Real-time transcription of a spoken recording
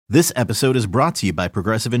This episode is brought to you by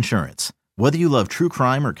Progressive Insurance. Whether you love true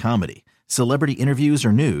crime or comedy, celebrity interviews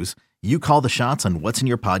or news, you call the shots on what's in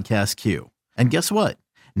your podcast queue. And guess what?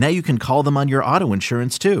 Now you can call them on your auto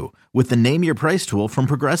insurance too with the Name Your Price tool from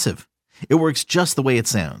Progressive. It works just the way it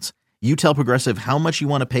sounds. You tell Progressive how much you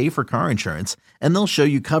want to pay for car insurance, and they'll show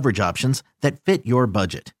you coverage options that fit your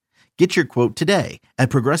budget. Get your quote today at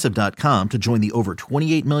Progressive.com to join the over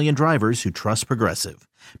 28 million drivers who trust Progressive.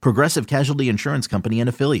 Progressive Casualty Insurance Company and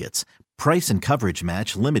Affiliates. Price and coverage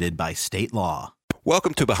match limited by state law.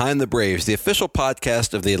 Welcome to Behind the Braves, the official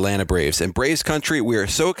podcast of the Atlanta Braves. In Braves country, we are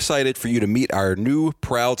so excited for you to meet our new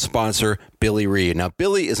proud sponsor, Billy Reid. Now,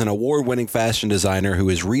 Billy is an award-winning fashion designer who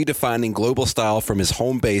is redefining global style from his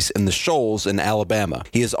home base in the Shoals in Alabama.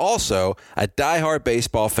 He is also a diehard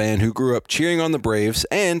baseball fan who grew up cheering on the Braves,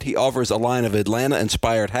 and he offers a line of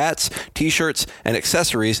Atlanta-inspired hats, t-shirts, and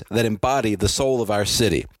accessories that embody the soul of our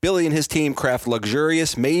city. Billy and his team craft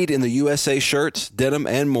luxurious, made-in-the-USA shirts, denim,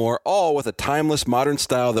 and more, all with a timeless modern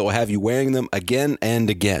style that will have you wearing them again and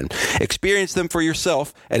again. Experience them for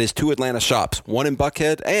yourself at his two Atlanta shops, one in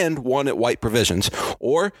Buckhead and one at White Provisions,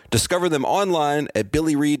 or discover them online at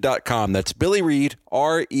billyreid.com. That's Billy Reid,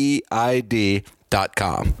 REID.com. Swing,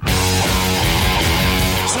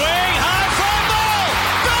 high fly ball,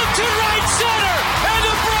 built to right center, and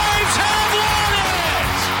the Braves have won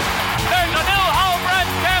it! There's a new home run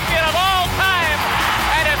champion of all time,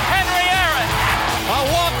 and it's Henry Aaron. A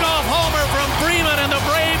walk-off homer from Freeman, and the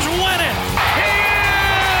Braves win it! He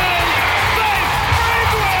is safe!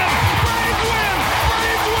 Braves win! Braves win!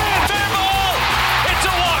 Braves win! Fair ball, it's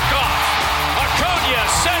a walk-off. Acuna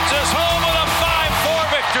sends us home with a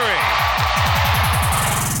 5-4 victory.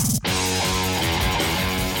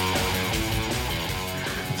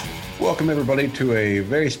 Welcome, everybody, to a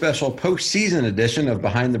very special postseason edition of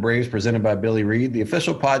Behind the Braves presented by Billy Reid, the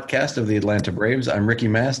official podcast of the Atlanta Braves. I'm Ricky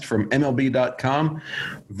Mast from MLB.com,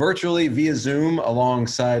 virtually via Zoom,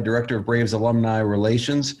 alongside Director of Braves Alumni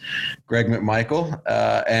Relations, Greg McMichael,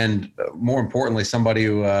 and more importantly, somebody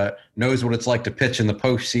who knows what it's like to pitch in the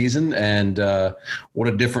postseason and what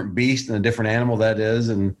a different beast and a different animal that is.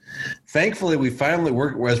 And thankfully, we finally,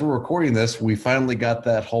 as we're recording this, we finally got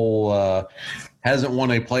that whole hasn't won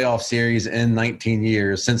a playoff series in 19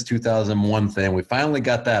 years since 2001 thing. We finally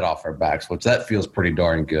got that off our backs, which that feels pretty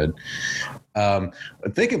darn good.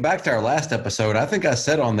 Thinking back to our last episode, I think I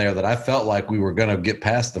said on there that I felt like we were going to get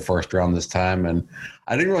past the first round this time, and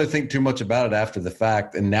I didn't really think too much about it after the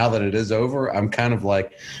fact. And now that it is over, I'm kind of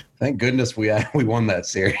like, thank goodness we won that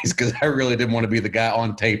series, because I really didn't want to be the guy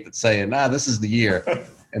on tape that's saying, this is the year.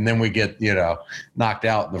 And then we get, knocked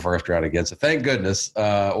out in the first round again. So thank goodness.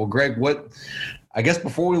 Well, Greg, I guess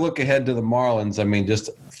before we look ahead to the Marlins, just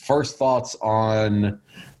first thoughts on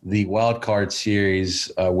the wild card series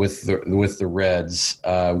with the Reds.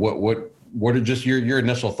 What are just your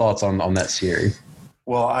initial thoughts on that series?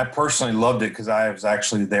 Well, I personally loved it because I was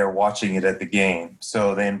actually there watching it at the game.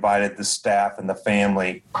 So they invited the staff and the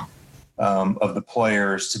family of the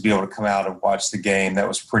players to be able to come out and watch the game. That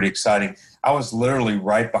was pretty exciting. I was literally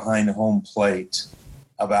right behind the home plate,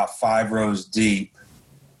 about 5 rows deep,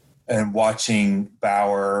 and watching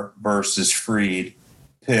Bauer versus Fried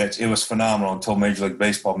pitch. It was phenomenal until Major League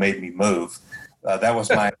Baseball made me move. That was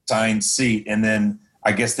my assigned seat. And then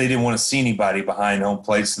I guess they didn't want to see anybody behind home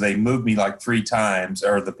plate, so they moved me like 3 times,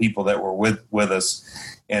 or the people that were with us,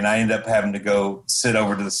 and I ended up having to go sit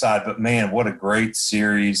over to the side. But, man, what a great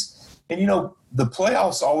series. And, the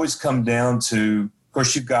playoffs always come down to, of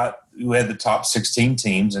course, we had the top 16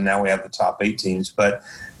 teams, and now we have the top 8 teams. But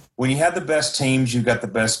when you have the best teams, you've got the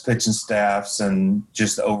best pitching staffs and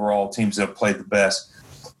just the overall teams that have played the best.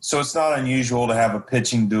 So it's not unusual to have a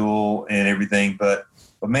pitching duel and everything. But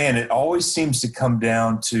man, it always seems to come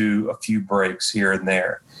down to a few breaks here and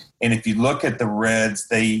there. And if you look at the Reds,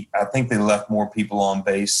 I think they left more people on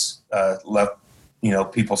base, left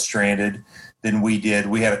people stranded than we did.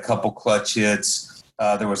 We had a couple clutch hits.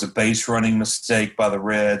 There was a base running mistake by the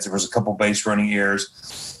Reds. There was a couple base running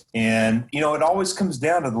errors. And, it always comes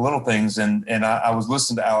down to the little things. And I was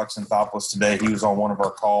listening to Alex Anthopoulos today. He was on one of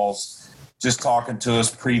our calls just talking to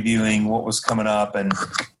us, previewing what was coming up.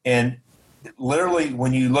 And literally,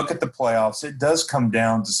 when you look at the playoffs, it does come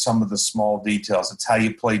down to some of the small details. It's how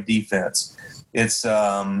you play defense. It's,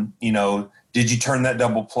 did you turn that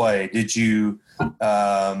double play? Did you have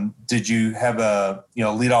a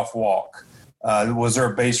leadoff walk? Was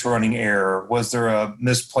there a base running error? Was there a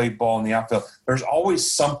misplayed ball in the outfield? There's always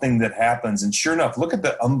something that happens. And sure enough, look at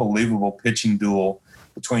the unbelievable pitching duel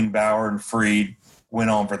between Bauer and Fried. Went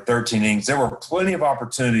on for 13 innings. There were plenty of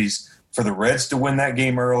opportunities for the Reds to win that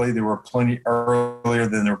game early. There were plenty earlier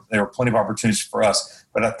than there were plenty of opportunities for us.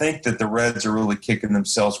 But I think that the Reds are really kicking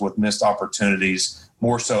themselves with missed opportunities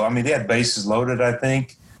more so. I mean, they had bases loaded, I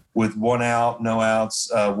think, with 1 out, no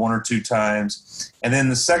outs, 1 or 2 times. And then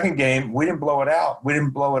the second game, we didn't blow it out. We didn't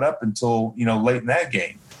blow it up until, late in that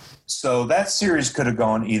game. So that series could have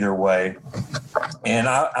gone either way. And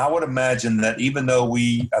I would imagine that even though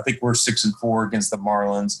I think we're 6-4 against the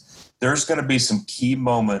Marlins, there's going to be some key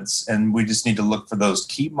moments, and we just need to look for those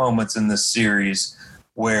key moments in this series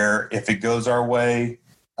where if it goes our way,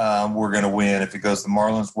 we're going to win. If it goes the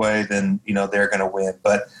Marlins' way, then, they're going to win.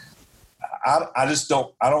 But I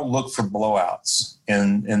don't look for blowouts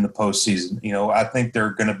in the postseason. I think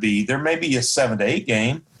there may be a 7-8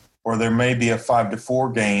 game, or there may be a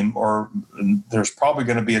 5-4 game, or there's probably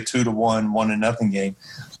going to be a 2-1, 1-0 game.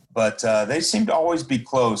 But they seem to always be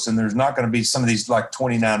close, and there's not going to be some of these like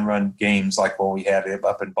 29-run games like what we had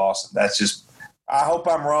up in Boston. That's just – I hope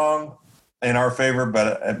I'm wrong in our favor,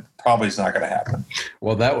 but it probably is not going to happen.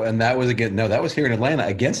 Well, that was here in Atlanta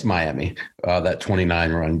against Miami, that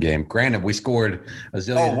 29-run game. Granted, we scored a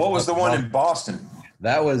zillion. Oh, what was the one in Boston?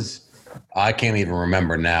 That was – I can't even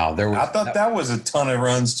remember now. I thought that was a ton of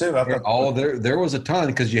runs too. There was a ton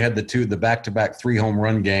because you had the back-to-back 3 home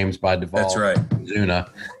run games by Duvall. That's right. Zuna,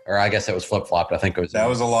 or I guess that was flip-flopped. I think it was. That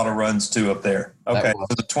was a lot of runs too up there. Okay,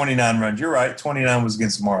 so the 29 runs. You're right. 29 was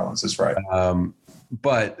against the Marlins. That's right.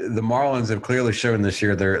 But the Marlins have clearly shown this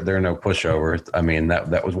year they're no pushover. I mean,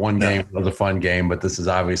 that was one game. It was a fun game, but this is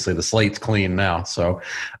obviously the slate's clean now. So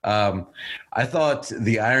I thought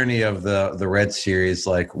the irony of the Reds series,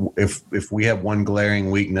 like if we have one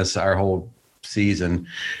glaring weakness our whole season,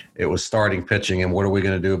 it was starting pitching. And what are we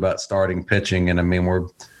going to do about starting pitching? And I mean,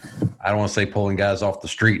 I don't want to say pulling guys off the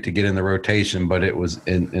street to get in the rotation, but it was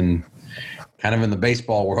in kind of in the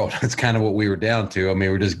baseball world, it's kind of what we were down to. I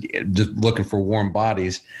mean, we're just looking for warm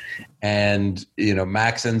bodies. And,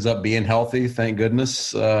 Max ends up being healthy, thank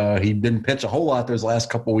goodness. He didn't pitch a whole lot those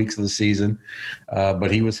last couple of weeks of the season,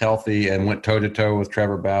 but he was healthy and went toe-to-toe with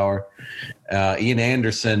Trevor Bauer. Ian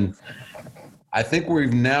Anderson, I think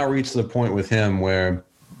we've now reached the point with him where,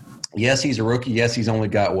 yes, he's a rookie. Yes, he's only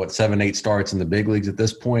got, 7-8 starts in the big leagues at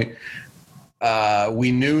this point.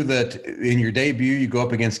 We knew that in your debut, you go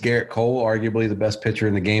up against Garrett Cole, arguably the best pitcher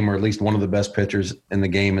in the game, or at least one of the best pitchers in the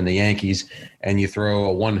game in the Yankees, and you throw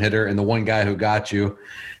a one-hitter. And the one guy who got you,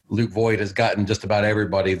 Luke Voigt, has gotten just about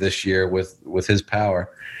everybody this year with his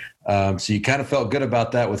power. So you kind of felt good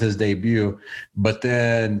about that with his debut. But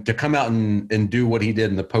then to come out and do what he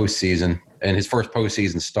did in the postseason and his first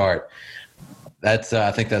postseason start, that's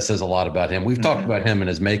I think that says a lot about him. We've talked about him and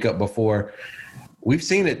his makeup before. We've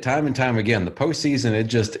seen it time and time again. The postseason,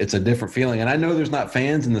 it's a different feeling. And I know there's not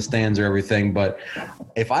fans in the stands or everything, but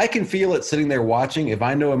if I can feel it sitting there watching, if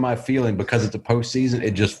I know in my feeling because it's a postseason,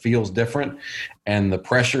 it just feels different and the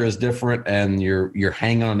pressure is different and you're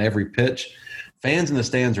hanging on every pitch. Fans in the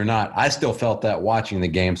stands are not. I still felt that watching the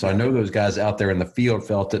game. So I know those guys out there in the field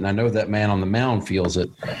felt it, and I know that man on the mound feels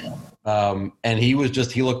it. And he looked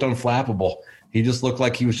unflappable. He just looked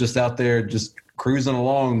like he was just out there just cruising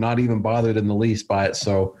along, not even bothered in the least by it.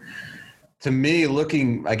 So to me,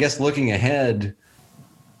 looking ahead,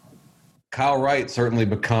 Kyle Wright certainly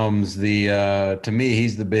becomes to me,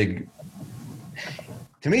 he's the big,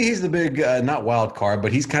 not wild card,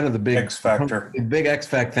 but he's kind of the big X factor. Big X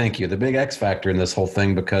factor. Thank you. The big X factor in this whole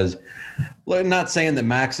thing, because I'm not saying that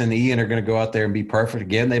Max and Ian are going to go out there and be perfect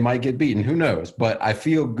again. They might get beaten. Who knows? But I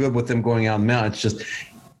feel good with them going out on the mound. It's just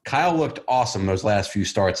Kyle looked awesome those last few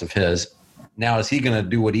starts of his. Now, is he going to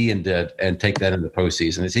do what Ian did and take that into the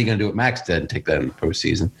postseason? Is he going to do what Max did and take that into the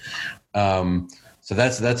postseason? So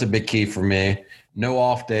that's a big key for me. No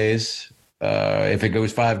off days. If it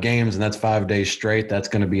goes 5 games and that's 5 days straight, that's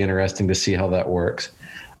going to be interesting to see how that works.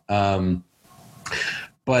 But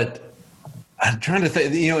I'm trying to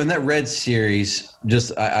think, in that Reds series,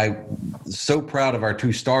 I'm so proud of our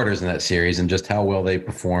 2 starters in that series and just how well they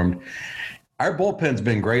performed. Our bullpen's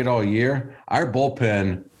been great all year. Our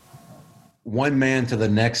bullpen, one man to the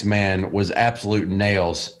next man, was absolute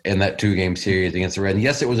nails in that 2-game series against the Reds. And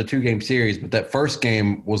yes, it was a 2-game series, but that first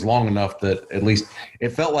game was long enough that at least it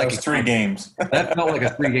felt like 3 games. That felt like a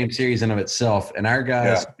 3-game series in of itself. And our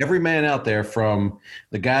guys, every man out there, from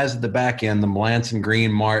the guys at the back end, the Melanson,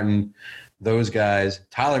 Green, Martin, those guys,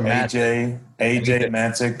 Tyler AJ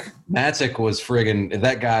Matzek. Matzek was friggin'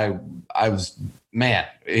 that guy.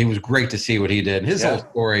 He was great to see what he did. His whole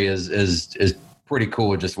story is pretty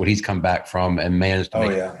cool, just what he's come back from and managed to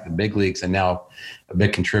make the big leagues and now a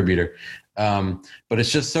big contributor. But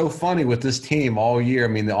it's just so funny with this team all year. I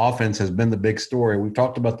mean, the offense has been the big story. We've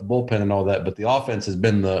talked about the bullpen and all that, but the offense has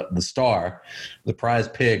been the star, the prize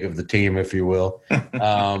pig of the team, if you will.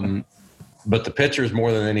 But the pitchers,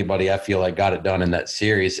 more than anybody, I feel like got it done in that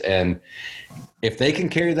series. And if they can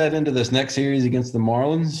carry that into this next series against the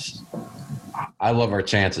Marlins, I love our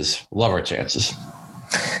chances. Love our chances.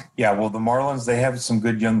 Yeah, well, the Marlins, they have some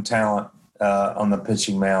good young talent on the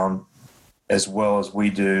pitching mound as well as we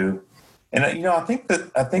do. And, I think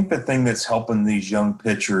the thing that's helping these young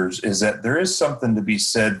pitchers is that there is something to be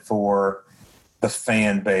said for the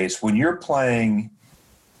fan base. When you're playing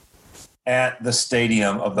at the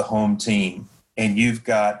stadium of the home team and you've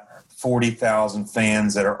got 40,000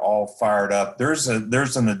 fans that are all fired up, there's an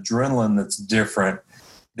adrenaline that's different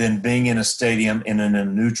than being in a stadium in a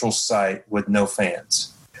neutral site with no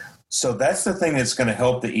fans. So that's the thing that's going to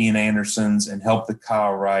help the Ian Andersons and help the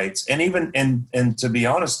Kyle Wrights, and even and to be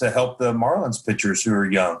honest, to help the Marlins pitchers who are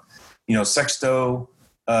young. Sexto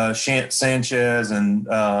Sanchez, and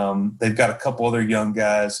they've got a couple other young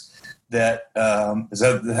guys. That is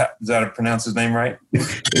that to pronounce his name right? I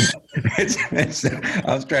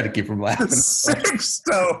was trying to keep from laughing.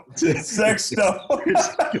 Sexto.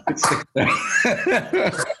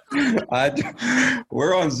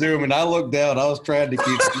 We're on Zoom, and I looked down. I was trying to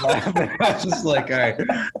keep from laughing. I was just like, all right,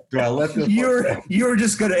 do I let this? You were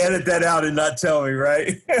just going to edit that out and not tell me,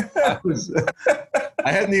 right?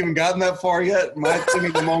 I hadn't even gotten that far yet. My thing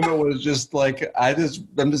at the moment was just like, I'm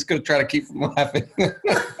just going to try to keep from laughing.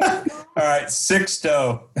 All right,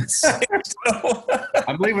 Sixto.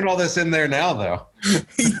 I'm leaving all this in there now, though.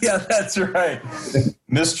 Yeah, that's right.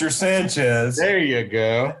 Mr. Sanchez. There you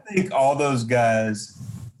go. I think all those guys,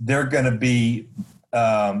 they're going to be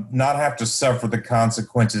not have to suffer the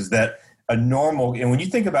consequences that a normal – and when you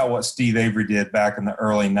think about what Steve Avery did back in the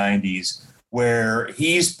early 90s, where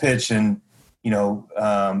he's pitching,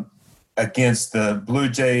 against the Blue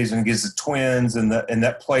Jays and against the Twins, and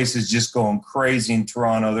that place is just going crazy in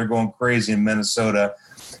Toronto. They're going crazy in Minnesota.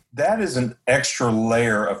 That is an extra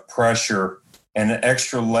layer of pressure and an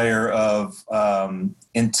extra layer of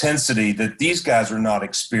intensity that these guys are not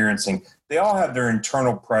experiencing. They all have their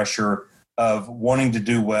internal pressure of wanting to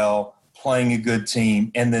do well, playing a good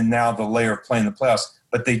team, and then now the layer of playing the playoffs.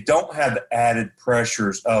 But they don't have the added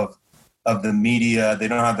pressures of the media. They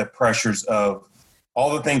don't have the pressures of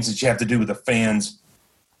all the things that you have to do with the fans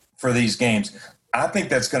for these games. I think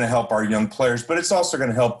that's going to help our young players, but it's also going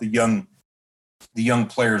to help the young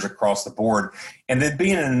players across the board. And then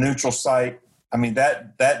being in a neutral site, I mean,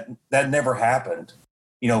 that never happened.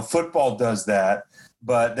 Football does that,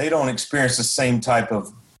 but they don't experience the same type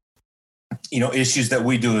of, issues that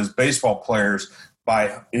we do as baseball players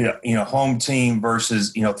by, home team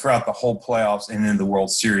versus, throughout the whole playoffs and in the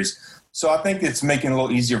World Series. So I think it's making it a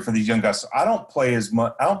little easier for these young guys. So I don't put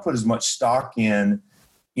as much stock in,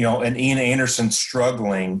 an Ian Anderson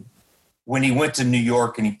struggling when he went to New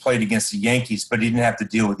York and he played against the Yankees, but he didn't have to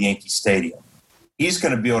deal with Yankee Stadium. He's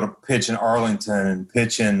going to be able to pitch in Arlington and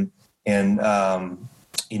pitch in at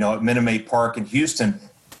Minute Maid Park in Houston,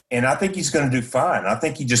 and I think he's going to do fine. I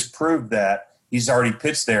think he just proved that he's already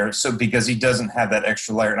pitched there, so because he doesn't have that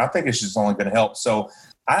extra layer, and I think it's just only going to help. So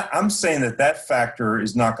I'm saying that factor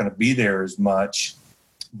is not going to be there as much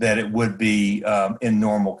that it would be in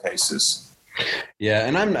normal cases. Yeah,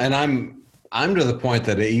 and I'm to the point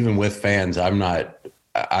that even with fans, I'm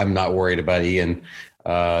not worried about Ian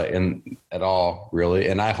at all, really.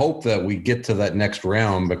 And I hope that we get to that next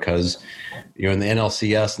round because in the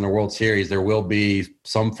NLCS and the World Series, there will be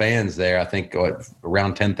some fans there. I think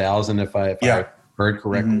around 10,000, if I heard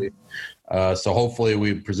correctly. Mm-hmm. So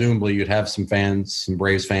hopefully presumably you'd have some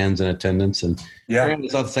Braves fans in attendance, and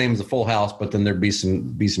it's not the same as a full house, but then there'd be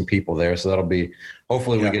some people there. So that'll be,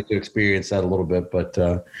 hopefully we get to experience that a little bit, but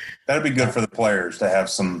that'd be good for the players to have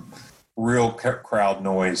some real crowd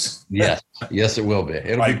noise. Yes, it will be.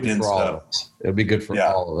 It'll be good for all of us. It'll be good for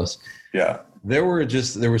all of us. Yeah. There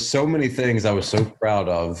were so many things I was so proud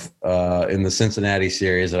of in the Cincinnati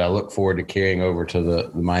series that I look forward to carrying over to the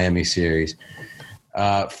Miami series.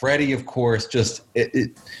 Freddie, of course,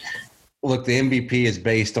 look, the MVP is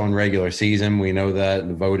based on regular season. We know that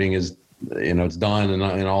the voting is, it's done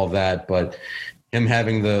and all of that, but him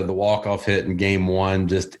having the walk-off hit in game one,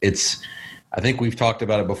 I think we've talked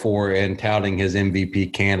about it before and touting his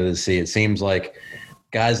MVP candidacy. It seems like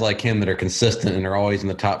guys like him that are consistent and are always in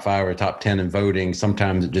the top 5 or top 10 in voting,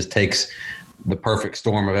 sometimes it just takes the perfect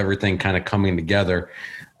storm of everything kind of coming together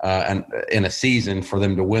and in a season for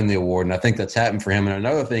them to win the award. And I think that's happened for him. And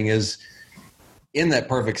another thing is, in that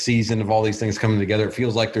perfect season of all these things coming together, it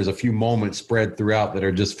feels like there's a few moments spread throughout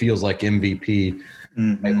that just feels like MVP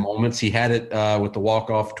at moments. He had it with the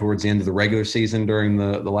walk-off towards the end of the regular season during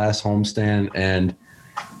the last homestand, and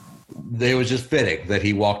it was just fitting that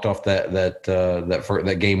he walked off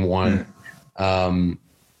that game one.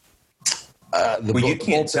 You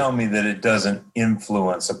can't tell me that it doesn't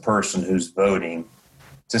influence a person who's voting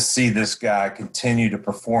to see this guy continue to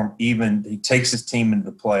perform. Even he takes his team into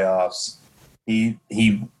the playoffs. He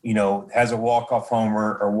has a walk-off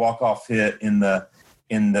homer or walk-off hit in the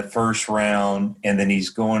first round, and then he's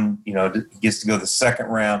going, he gets to go the second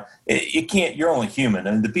round. You're only human.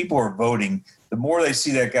 And the people who are voting, the more they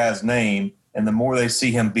see that guy's name and the more they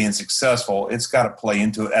see him being successful, it's got to play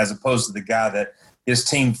into it, as opposed to the guy that his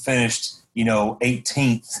team finished,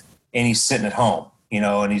 18th and he's sitting at home,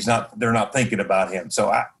 and they're not thinking about him. So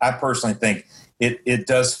I personally think it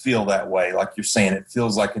does feel that way. Like you're saying, it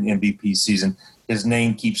feels like an MVP season. His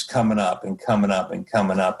name keeps coming up and coming up and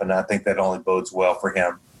coming up, and I think that only bodes well for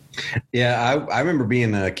him. Yeah, I remember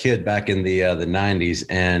being a kid back in the 90s,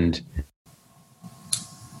 and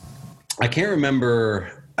I can't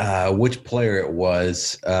remember which player it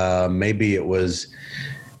was. Maybe it was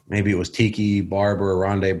Tiki Barber,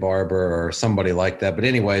 Rondé Barber, or somebody like that. But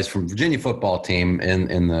anyways, from Virginia football team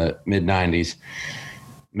in the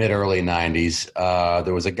mid-early 90s,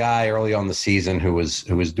 there was a guy early on the season who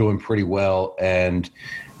was doing pretty well, and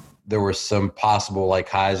there were some possible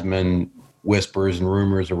Heisman whispers and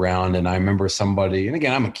rumors around. And I remember somebody, and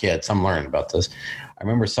again, I'm a kid, so I'm learning about this. I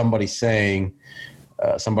remember somebody saying,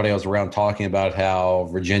 somebody else around talking about how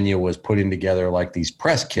Virginia was putting together these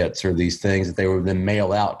press kits or these things that they would then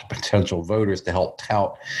mail out to potential voters to help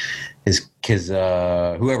tout his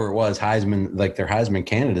whoever it was, Heisman, their Heisman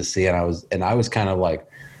candidacy. And I was kind of like,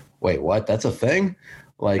 wait, what? That's a thing?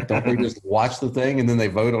 Don't they just watch the thing and then they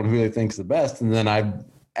vote on who they think's the best? And then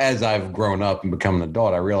as I've grown up and become an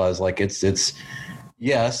adult, I realized it's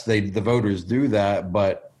yes, the voters do that,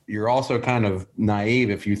 but you're also kind of naive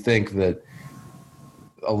if you think that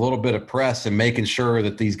a little bit of press and making sure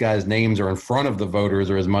that these guys' names are in front of the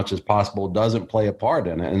voters or as much as possible doesn't play a part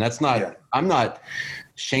in it. And that's not, I'm not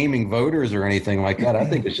shaming voters or anything like that. I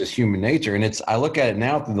think it's just human nature. And I look at it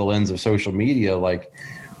now through the lens of social media,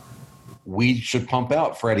 we should pump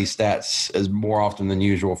out Freddie's stats as more often than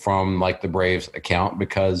usual from the Braves account,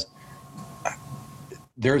 because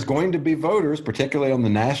there's going to be voters, particularly on the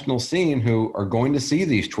national scene, who are going to see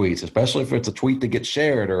these tweets, especially if it's a tweet that gets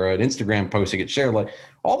shared or an Instagram post that gets shared.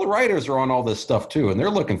 All the writers are on all this stuff too, and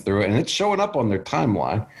they're looking through it, and it's showing up on their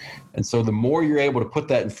timeline. And so the more you're able to put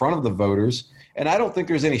that in front of the voters, and I don't think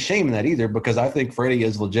there's any shame in that either, because I think Freddie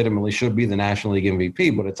should be the National League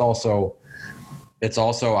MVP, but it's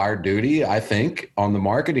also our duty, I think, on the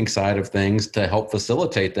marketing side of things to help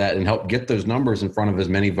facilitate that and help get those numbers in front of as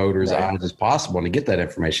many voters' eyes as possible and to get that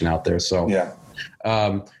information out there. So, yeah.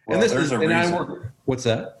 And there's a reason. What's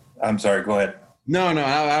that? I'm sorry. Go ahead. No.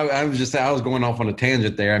 I was going off on a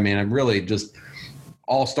tangent there. I mean, I'm really just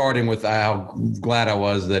all starting with how glad I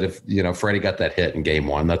was that if Freddie got that hit in game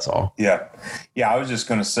one. That's all. Yeah. I was just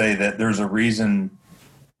going to say that there's a reason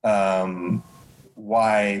why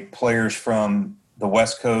players from the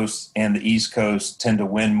West Coast and the East Coast tend to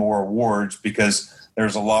win more awards, because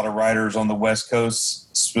there's a lot of writers on the West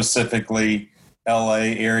Coast, specifically LA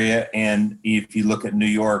area. And if you look at New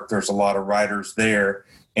York, there's a lot of writers there.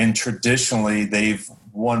 And traditionally they've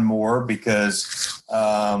won more because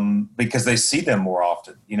they see them more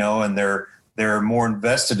often, and they're more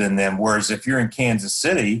invested in them. Whereas if you're in Kansas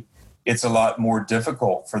City, it's a lot more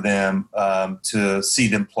difficult for them to see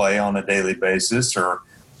them play on a daily basis, or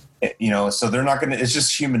so they're not going to, it's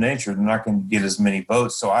just human nature. They're not going to get as many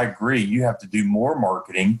votes. So I agree. You have to do more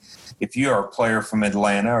marketing. If you are a player from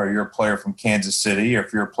Atlanta, or you're a player from Kansas City, or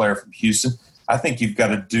if you're a player from Houston, I think you've got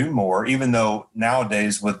to do more, even though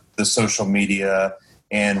nowadays with the social media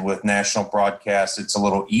and with national broadcasts, it's a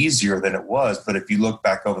little easier than it was. But if you look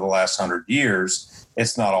back over the last 100 years,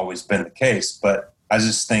 it's not always been the case. But I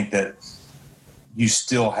just think that you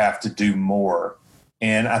still have to do more.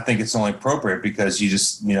 And I think it's only appropriate because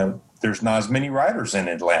there's not as many writers in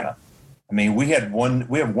Atlanta. I mean, we have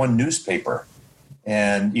one newspaper,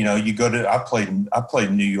 and you go to, I played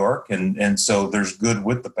in New York, and so there's good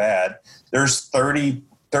with the bad. There's 30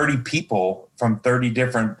 people from 30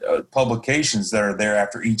 different publications that are there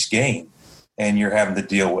after each game, and you're having to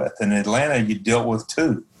deal with. In Atlanta, you deal with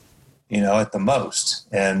 2, at the most.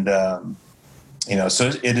 And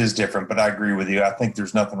so it is different, but I agree with you. I think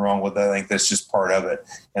there's nothing wrong with that. I think that's just part of it.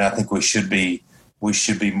 And I think we should be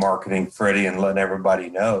marketing Freddie and letting everybody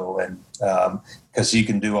know. And because you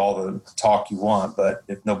can do all the talk you want, but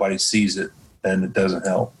if nobody sees it, then it doesn't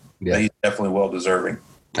help. Yeah. He's definitely well deserving.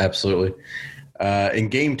 Absolutely. In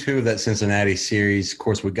game 2 of that Cincinnati series, of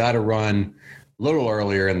course, we got to run a little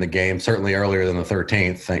earlier in the game, certainly earlier than the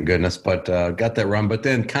 13th, thank goodness, but got that run. But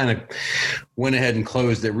then kind of went ahead and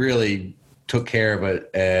closed it, really took care of it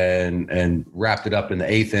and wrapped it up in the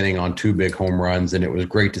 8th inning on 2 big home runs. And it was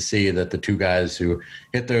great to see that the 2 guys who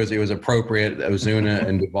hit those, it was appropriate, Ozuna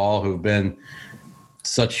and Duvall, who've been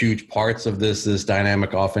such huge parts of this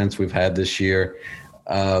dynamic offense we've had this year.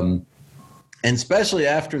 And especially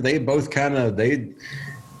after they both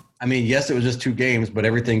yes, it was just 2 games, but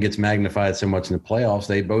everything gets magnified so much in the playoffs.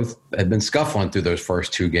 They both had been scuffling through those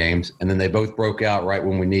first 2 games, and then they both broke out right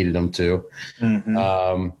when we needed them to.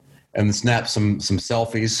 Mm-hmm. And snapped some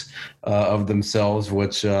selfies of themselves,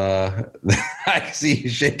 which I see you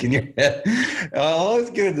shaking your head. Let's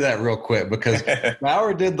get into that real quick, because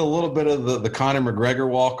Bauer did the little bit of the Conor McGregor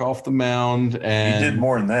walk off the mound. And he did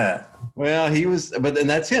more than that. Well, he was, but then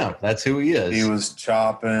that's him. That's who he is. He was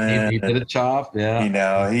chopping. He did a chop. Yeah. You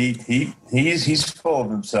know, he's full of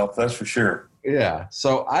himself. That's for sure. Yeah.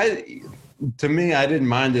 So to me, I didn't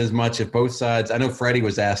mind as much if both sides. I know Freddie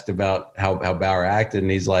was asked about how Bauer acted,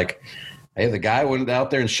 and he's like, "Hey, the guy went out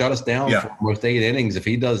there and shut us down for almost 8 innings. If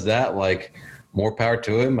he does that, like, more power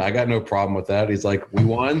to him. I got no problem with that." He's like, "We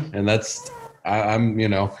won, and that's."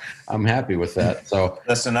 I'm happy with that. So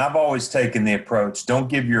listen, I've always taken the approach: don't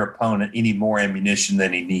give your opponent any more ammunition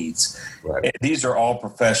than he needs. Right. These are all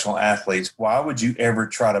professional athletes. Why would you ever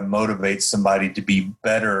try to motivate somebody to be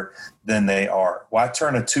better than they are? Why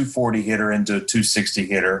turn a 240 hitter into a 260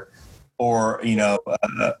 hitter, or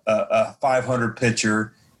a 500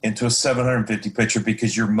 pitcher into a 750 pitcher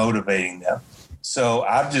because you're motivating them? So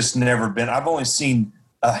I've just never been. I've only seen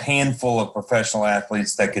a handful of professional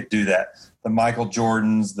athletes that could do that. The Michael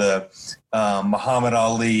Jordans, the Muhammad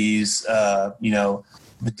Ali's, the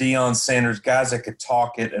Deion Sanders, guys that could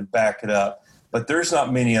talk it and back it up. But there's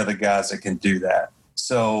not many other guys that can do that.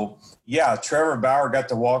 So, yeah, Trevor Bauer got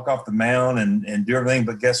to walk off the mound and do everything.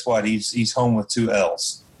 But guess what? He's home with 2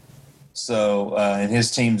 L's. So, and his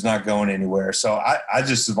team's not going anywhere. So I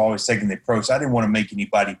just have always taken the approach. I didn't want to make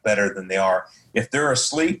anybody better than they are. If they're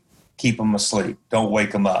asleep, keep them asleep. Don't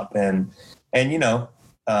wake them up. And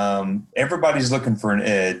everybody's looking for an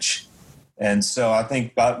edge. And so I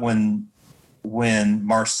think about when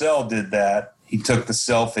Marcel did that, he took the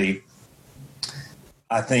selfie.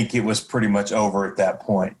 I think it was pretty much over at that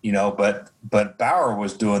point, but Bauer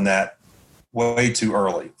was doing that way too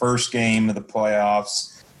early. First game of the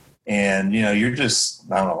playoffs. And, you're just,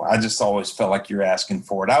 I don't know. I just always felt like you're asking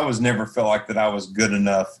for it. I was never felt like that I was good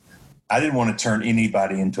enough. I didn't want to turn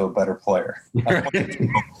anybody into a better player. I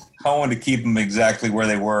wanted to keep them exactly where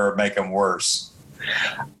they were, make them worse.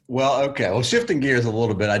 Well, okay. Well, shifting gears a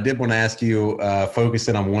little bit, I did want to ask you,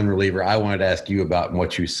 focusing on one reliever, I wanted to ask you about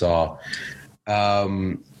what you saw.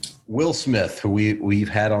 Will Smith, who we've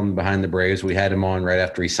had on Behind the Braves, we had him on right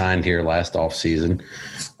after he signed here last offseason.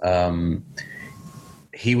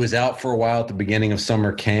 He was out for a while at the beginning of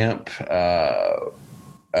summer camp.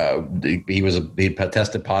 He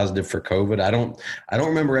tested positive for COVID. I don't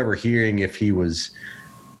remember ever hearing if he was.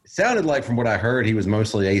 It sounded like from what I heard he was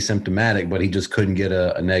mostly asymptomatic, but he just couldn't get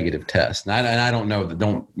a negative test. And I don't know that.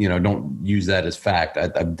 Don't use that as fact.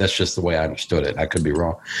 That's just the way I understood it. I could be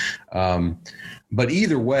wrong. But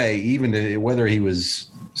either way, even whether he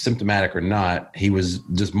was symptomatic or not, he was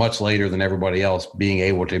just much later than everybody else being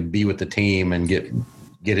able to be with the team and get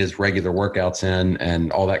his regular workouts in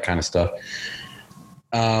and all that kind of stuff.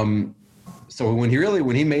 So when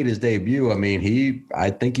he made his debut,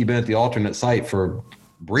 I think he'd been at the alternate site for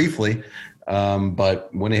briefly,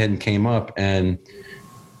 but went ahead and came up, and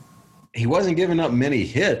he wasn't giving up many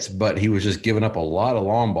hits, but he was just giving up a lot of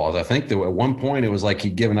long balls. I think that at one point it was like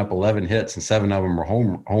he'd given up 11 hits and 7 of them were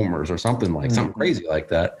homers or something something crazy like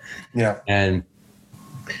that. Yeah. And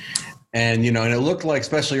it looked like,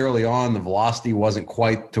 especially early on, the velocity wasn't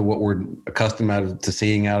quite to what we're accustomed to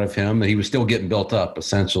seeing out of him. He was still getting built up,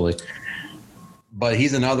 essentially. But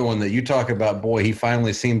he's another one that you talk about, boy, he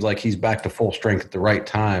finally seems like he's back to full strength at the right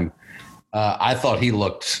time. I thought he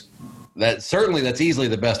looked – that's easily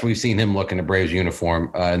the best we've seen him look in a Braves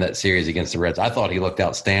uniform in that series against the Reds. I thought he looked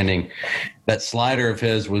outstanding. That slider of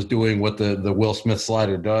his was doing what the Will Smith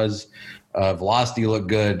slider does. Velocity looked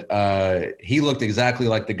good. He looked exactly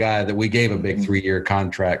like the guy that we gave a big 3-year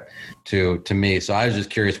contract to me. So I was just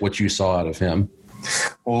curious what you saw out of him.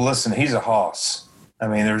 Well, listen, he's a hoss.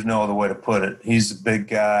 There's no other way to put it. He's a big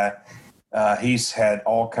guy. He's had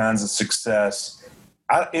all kinds of success.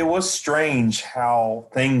 It was strange how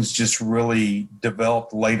things just really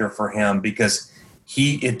developed later for him, because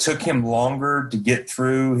it took him longer to get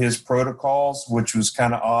through his protocols, which was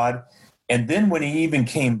kind of odd. And then when he even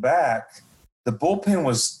came back, the bullpen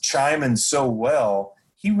was chiming so well,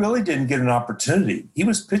 he really didn't get an opportunity. He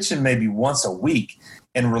was pitching maybe once a week,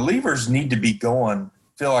 and relievers need to be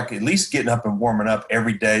feel like at least getting up and warming up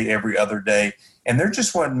every day, every other day, and there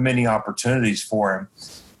just wasn't many opportunities for him.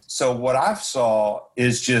 So what I saw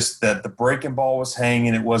is just that the breaking ball was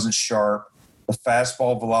hanging, it wasn't sharp, the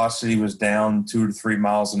fastball velocity was down 2 to 3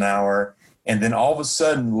 miles an hour, and then all of a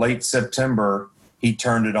sudden, late September, he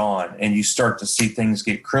turned it on, and you start to see things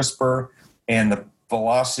get crisper, and the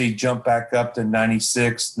velocity jumped back up to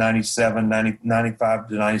 96, 97, 90, 95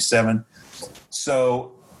 to 97.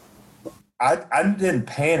 So I didn't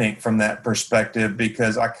panic from that perspective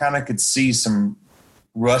because I kind of could see some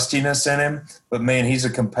rustiness in him. But, man, he's a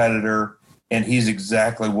competitor, and he's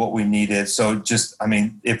exactly what we needed. So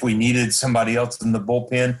if we needed somebody else in the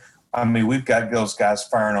bullpen, we've got those guys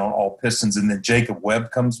firing on all pistons. And then Jacob Webb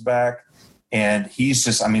comes back, and he's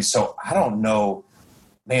just so I don't know.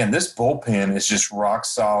 Man, this bullpen is just rock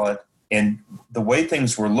solid. And the way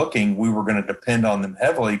things were looking, we were going to depend on them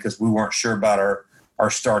heavily because we weren't sure about our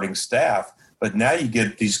starting staff. But now you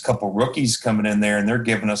get these couple rookies coming in there, and they're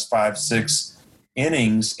giving us 5-6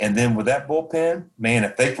 innings. And then with that bullpen, man,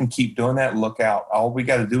 if they can keep doing that, look out. All we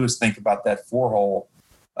got to do is think about that 4-hole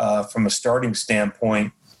from a starting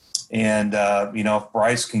standpoint. And, if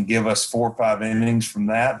Bryce can give us 4 or 5 innings from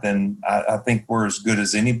that, then I think we're as good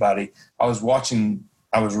as anybody. I was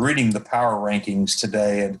reading the power rankings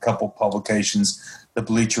today at a couple publications, the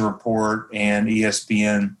Bleacher Report and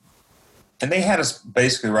ESPN, and they had us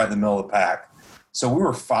basically right in the middle of the pack. So we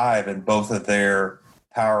were 5 in both of their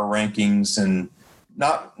power rankings, and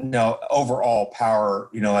overall power,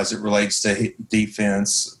 as it relates to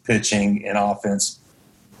defense, pitching, and offense.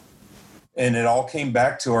 And it all came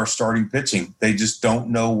back to our starting pitching. They just don't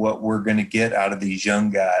know what we're going to get out of these young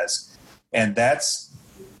guys. And that's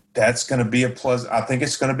going to be I think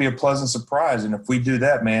it's going to be a pleasant surprise. And if we do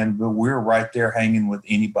that, man, we're right there hanging with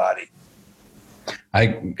anybody.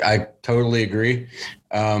 I totally agree.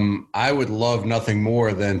 I would love nothing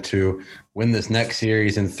more than to win this next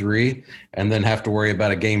series in 3 and then have to worry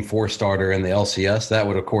about a Game 4 starter in the LCS. That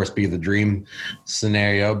would, of course, be the dream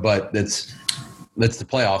scenario, but it's the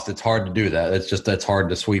playoffs. It's hard to do that. That's hard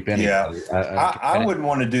to sweep anybody. Yeah, I wouldn't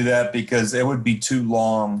want to do that because it would be too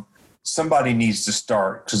long. Somebody needs to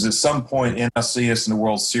start because at some point in LCS in the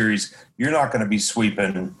World Series, you're not going to be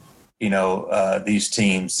sweeping, these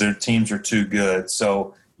teams. Their teams are too good.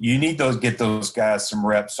 So you need get those guys some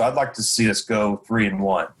reps. So I'd like to see us go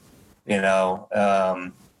 3-1, in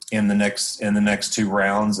the next 2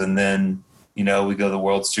 rounds, and then we go to the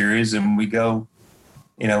World Series and we go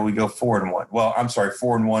 4-1. Well, I'm sorry,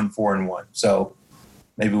 4-1, 4-1. So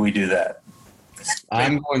maybe we do that.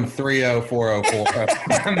 I'm going 3-0, 4-0,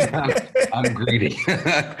 4. I'm greedy.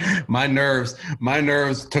 My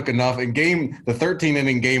nerves took enough. The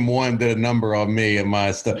 13-inning game 1 did a number on me and my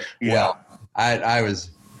stuff. Yeah. Well, I was,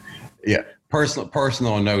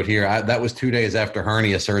 personal note here. That was 2 days after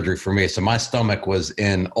hernia surgery for me. So my stomach was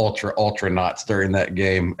in ultra knots during that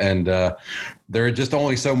game. And there are just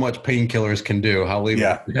only so much painkillers can do. I'll leave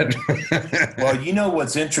it. Well,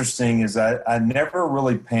 what's interesting is I never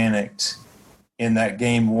really panicked in that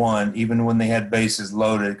game 1, even when they had bases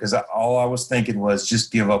loaded, because all I was thinking was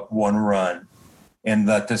just give up 1 run and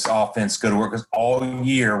let this offense go to work. Because all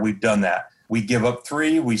year we've done that. We give up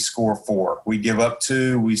 3, we score 4. We give up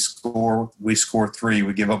 2, we score 3.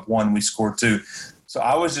 We give up 1, we score 2. So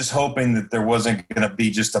I was just hoping that there wasn't going to be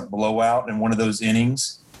just a blowout in one of those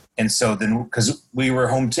innings. And so then, because we were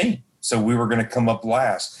a home team, so we were going to come up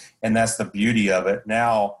last. And that's the beauty of it.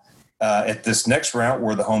 Now, at this next round,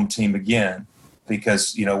 we're the home team again,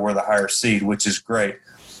 because, we're the higher seed, which is great.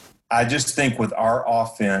 I just think with our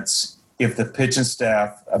offense, if the pitching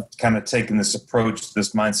staff have kind of taken this approach,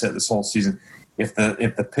 this mindset this whole season, if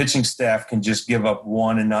the pitching staff can just give up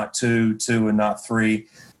 1 and not 2, 2 and not 3,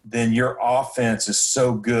 then your offense is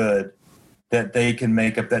so good that they can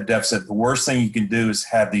make up that deficit. The worst thing you can do is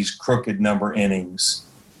have these crooked number innings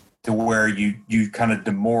to where you kind of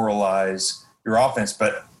demoralize your offense.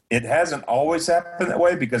 But it hasn't always happened that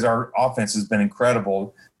way because our offense has been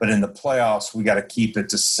incredible. But in the playoffs, we got to keep it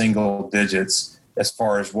to single digits as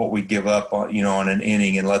far as what we give up on, on an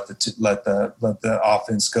inning, and let the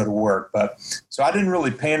offense go to work. But so I didn't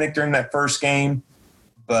really panic during that first game,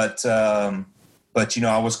 but I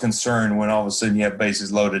was concerned when all of a sudden you have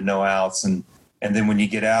bases loaded, no outs, and then when you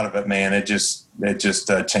get out of it, man, it just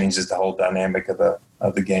changes the whole dynamic of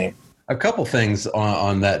the game. A couple things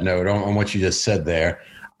on that note, on what you just said there.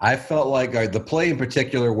 I felt like the play in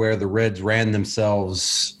particular where the Reds ran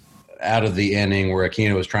themselves out of the inning, where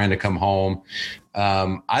Aquino was trying to come home,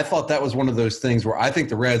 I thought that was one of those things where I think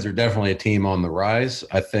the Reds are definitely a team on the rise.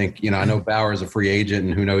 I think, I know Bauer is a free agent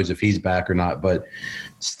and who knows if he's back or not, but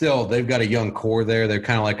still they've got a young core there. They're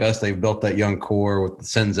kind of like us. They've built that young core with the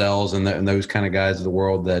Senzels and those kind of guys of the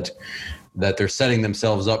world that they're setting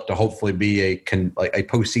themselves up to hopefully be a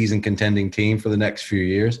postseason contending team for the next few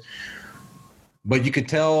years. But you could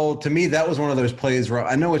tell, to me, that was one of those plays where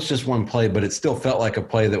I know it's just one play, but it still felt like a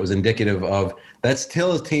play that was indicative of that's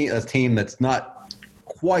still a team that's not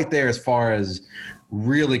quite there as far as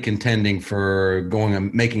really contending for going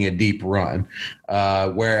and making a deep run.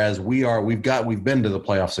 Whereas we've been to the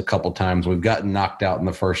playoffs a couple times. We've gotten knocked out in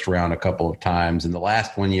the first round a couple of times. And the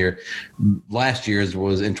last year's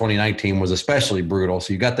was in 2019 was especially brutal.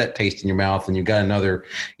 So you got that taste in your mouth and you got another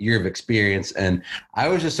year of experience. And I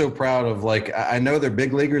was just so proud of, I know they're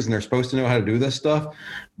big leaguers and they're supposed to know how to do this stuff,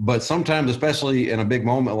 but sometimes, especially in a big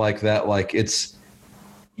moment like that,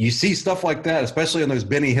 you see stuff like that, especially in those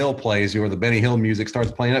Benny Hill plays where the Benny Hill music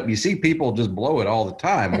starts playing up. You see people just blow it all the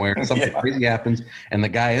time where something crazy happens and the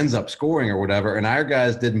guy ends up scoring or whatever. And our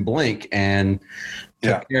guys didn't blink and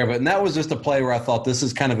took care of it. And that was just a play where I thought this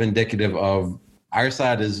is kind of indicative of our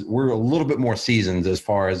side we're a little bit more seasoned as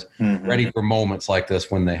far as ready for moments like this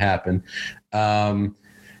when they happen.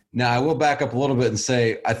 Now, I will back up a little bit and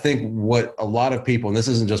say I think what a lot of people, and this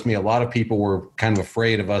isn't just me, a lot of people were kind of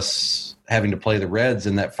afraid of us having to play the Reds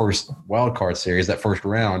in that first wild card series, that first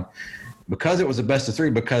round, because it was a best of three,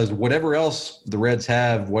 because whatever else the Reds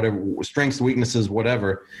have, whatever strengths, weaknesses,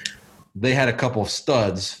 whatever, they had a couple of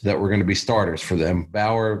studs that were going to be starters for them.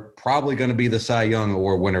 Bauer probably going to be the Cy Young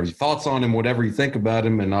Award winner. Thoughts on him, whatever you think about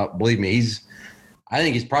him, and believe me, I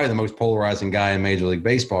think he's probably the most polarizing guy in Major League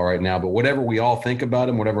Baseball right now. But whatever we all think about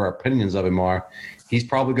him, whatever our opinions of him are, he's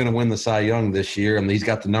probably going to win the Cy Young this year, and he's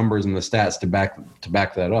got the numbers and the stats to back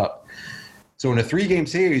that up. So in a 3-game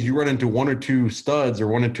series, you run into one or two studs or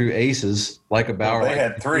one or two aces like a Bauer. They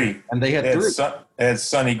had three. And they had three. They had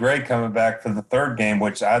Sonny Gray coming back for the third game,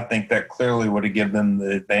 which I think that clearly would have given them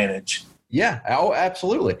the advantage. Yeah,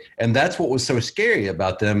 absolutely. And that's what was so scary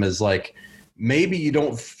about them is maybe you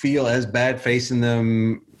don't feel as bad facing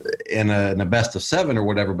them in a best of 7 or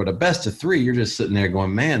whatever, but a best of 3, you're just sitting there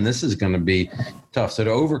going, man, this is going to be tough. So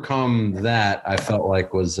to overcome that, I felt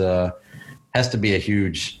like has to be a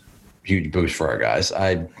huge boost for our guys.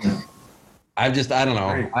 I don't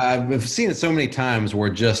know. I've seen it so many times where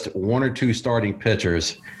just one or two starting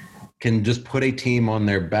pitchers can just put a team on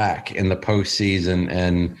their back in the postseason.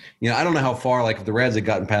 And, I don't know how far, if the Reds had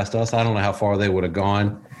gotten past us, I don't know how far they would have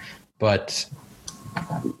gone. But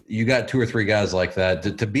you got 2 or 3 guys like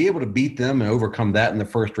that. To be able to beat them and overcome that in the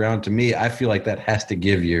first round, to me, I feel like that has to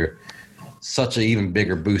give you such an even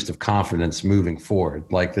bigger boost of confidence moving forward.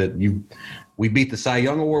 We beat the Cy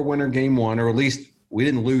Young Award winner game 1, or at least we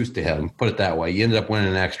didn't lose to him, put it that way. You ended up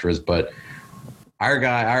winning extras, but our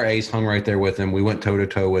guy, our ace, hung right there with him. We went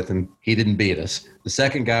toe-to-toe with him. He didn't beat us. The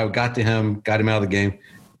second guy got to him, got him out of the game.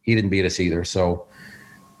 He didn't beat us either. So,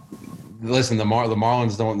 listen, the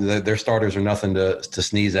Marlins their starters are nothing to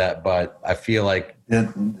sneeze at, but I feel like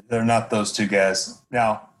they're not those two guys.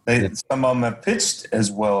 Now, some of them have pitched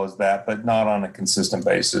as well as that, but not on a consistent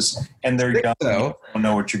basis. And they're young. You don't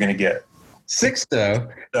know what you're going to get.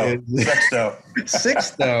 Sixto.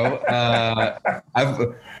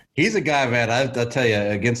 He's a guy, man. I'll tell you,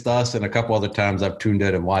 against us and a couple other times I've tuned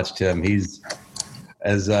in and watched him. He's,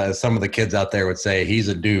 as some of the kids out there would say, he's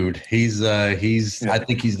a dude. I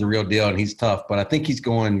think he's the real deal, and he's tough. But I think he's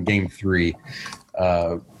going game 3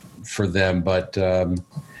 for them. But I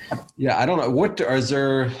don't know.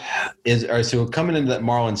 So coming into that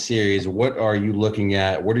Marlins series, what are you looking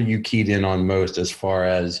at? What are you keyed in on most as far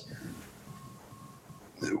as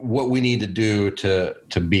what we need to do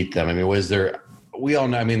to beat them? I mean, we all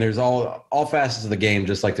know, I mean, there's all facets of the game,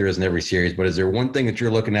 just like there is in every series, but is there one thing that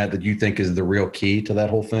you're looking at that you think is the real key to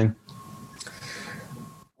that whole thing?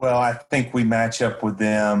 Well, I think we match up with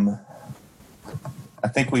them.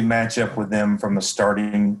 From a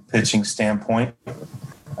starting pitching standpoint.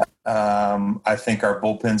 I think our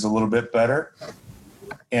bullpen's a little bit better,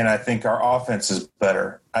 and I think our offense is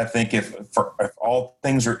better. I think if all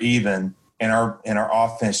things are even and our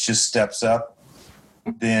offense just steps up,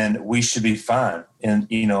 then we should be fine.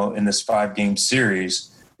 And in this 5-game series,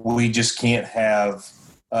 we just can't have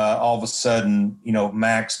all of a sudden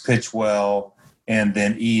Max pitch well, and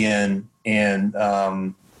then Ian and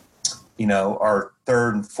our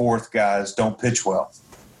third and fourth guys don't pitch well.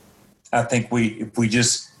 I think if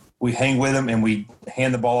we hang with them and we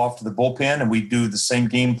hand the ball off to the bullpen and we do the same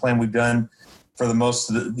game plan we've done for the most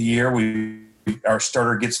of the year, our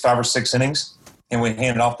starter gets 5 or 6 innings and we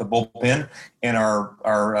hand it off the bullpen, and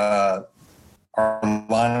our our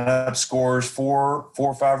lineup scores four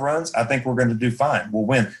or five runs, I think we're going to do fine. We'll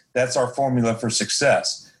win. That's our formula for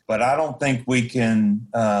success. But I don't think we can,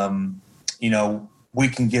 we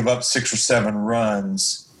can give up 6 or 7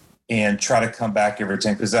 runs and try to come back every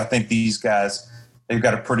time, because I think these guys, they've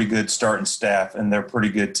got a pretty good starting staff and they're a pretty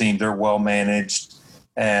good team. They're well managed.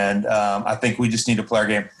 And I think we just need to play our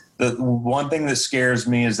game. The one thing that scares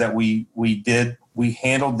me is that we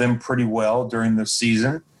handled them pretty well during the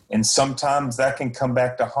season. And sometimes that can come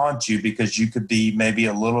back to haunt you because you could be maybe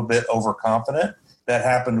a little bit overconfident. That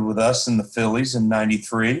happened with us in the Phillies in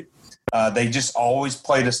 '93. They just always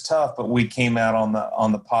played us tough, but we came out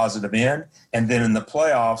on the positive end. And then in the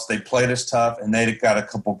playoffs, they played us tough, and they got a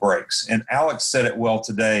couple breaks. And Alex said it well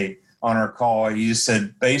today on our call. He just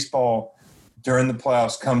said baseball during the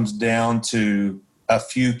playoffs comes down to a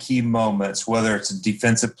few key moments, whether it's a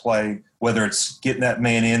defensive play, whether it's getting that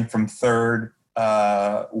man in from third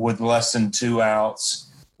with less than 2 outs,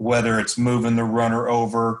 whether it's moving the runner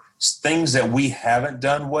over, things that we haven't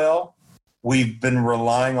done well. We've been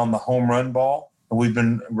relying on the home run ball, and we've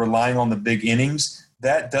been relying on the big innings.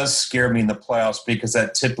 That does scare me in the playoffs because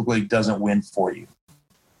that typically doesn't win for you.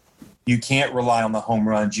 You can't rely on the home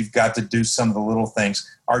runs. You've got to do some of the little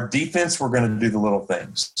things. Our defense, we're going to do the little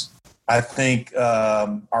things. I think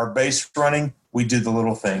our base running, we do the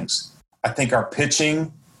little things. I think our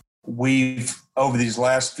pitching, over these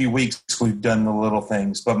last few weeks, we've done the little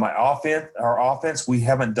things. But our offense, we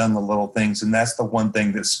haven't done the little things, and that's the one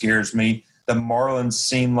thing that scares me. The Marlins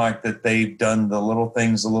seem like that they've done the little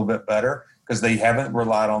things a little bit better because they haven't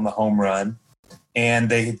relied on the home run, and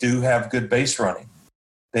they do have good base running.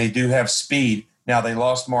 They do have speed. Now, they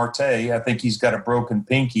lost Marte. I think he's got a broken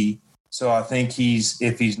pinky, so I think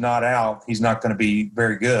if he's not out, he's not going to be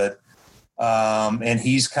very good. And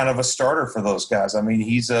he's kind of a starter for those guys. I mean,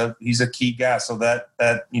 he's a key guy, so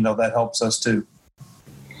that helps us too.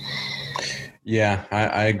 Yeah,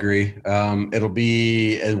 I agree. It'll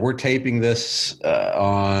be we're taping this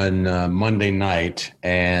on Monday night,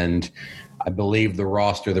 and I believe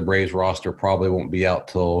the Braves roster probably won't be out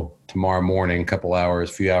till tomorrow morning, a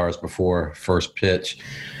few hours before first pitch.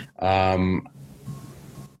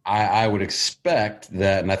 I would expect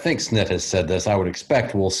that, and I think Snit has said this, I would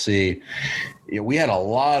expect we'll see. We had a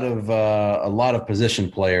lot of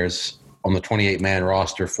position players on the 28-man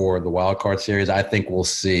roster for the wild card series. I think we'll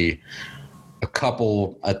see a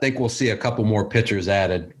couple more pitchers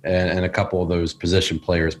added, and a couple of those position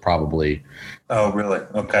players probably. Oh, really?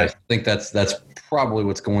 Okay. I think that's probably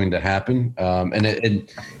what's going to happen.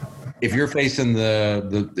 If you're facing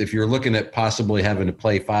if you're looking at possibly having to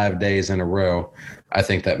play 5 days in a row, I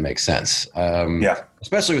think that makes sense. Yeah.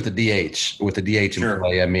 Especially with the DH Sure. in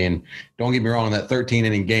play. I mean, don't get me wrong, in that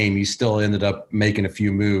 13-inning game, you still ended up making a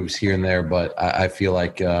few moves here and there, but I feel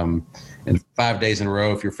like in 5 days in a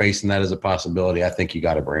row, if you're facing that as a possibility, I think you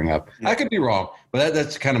got to bring up. Yeah. I could be wrong, but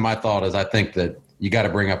that's kind of my thought. Is I think that you got to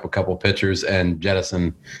bring up a couple pitchers and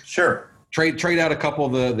jettison. Sure. Trade out a couple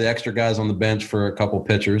of the extra guys on the bench for a couple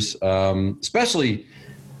pitchers, especially,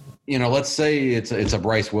 let's say it's a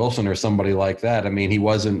Bryce Wilson or somebody like that. I mean, I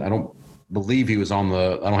don't believe he was I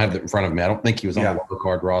don't have it in front of me. I don't think he was on the wild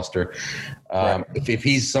card roster. Right. If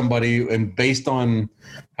he's somebody, and based on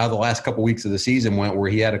how the last couple weeks of the season went, where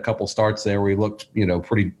he had a couple starts there where he looked,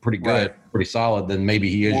 pretty good, right, pretty solid, then maybe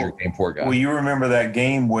he is your game 4 guy. Well, you remember that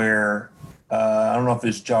game where I don't know if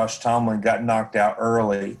it's Josh Tomlin got knocked out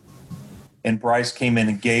early, and Bryce came in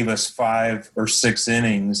and gave us 5 or 6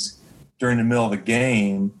 innings during the middle of the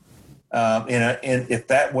game. And if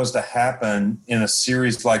that was to happen in a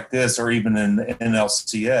series like this, or even in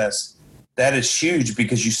NLCS, that is huge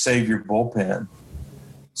because you save your bullpen.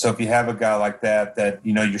 So if you have a guy like that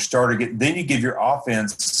your starter then you give your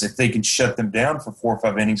offense, if they can shut them down for 4 or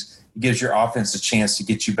 5 innings, it gives your offense a chance to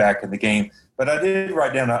get you back in the game. But I did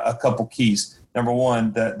write down a couple keys. Number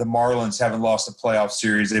one, that the Marlins haven't lost a playoff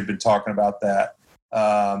series. They've been talking about that.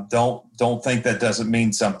 Don't think that doesn't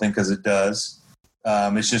mean something, because it does.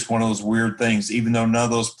 It's just one of those weird things. Even though none of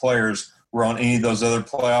those players were on any of those other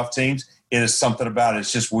playoff teams, it is something about it.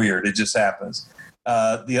 It's just weird. It just happens.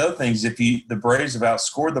 The other thing is the Braves have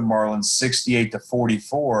outscored the Marlins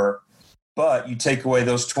 68-44, but you take away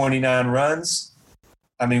those 29 runs,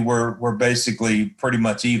 I mean, we're basically pretty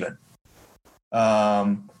much even.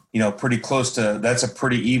 Pretty close to – that's a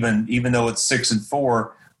pretty even though it's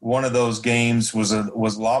 6-4, one of those games was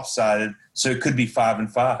lopsided, so it could be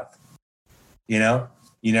 5-5. You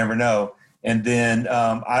never know. And then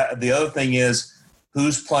the other thing is,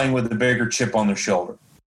 who's playing with the bigger chip on their shoulder?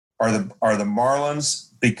 Are the Marlins,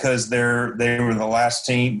 because they were the last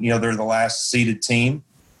team, they're the last seeded team,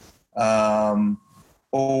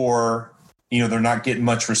 or they're not getting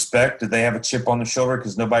much respect? Do they have a chip on the shoulder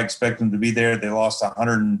because nobody expected them to be there? They lost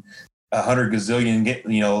 100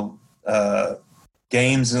 gazillion,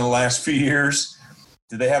 games in the last few years.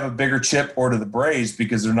 Do they have a bigger chip, or do the Braves,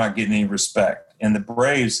 because they're not getting any respect? And the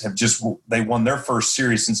Braves they won their first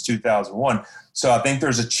series since 2001. So I think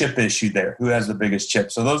there's a chip issue there. Who has the biggest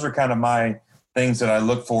chip? So those are kind of my things that I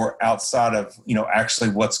look for outside of, actually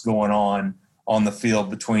what's going on the field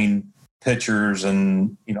between pitchers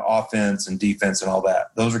and, offense and defense and all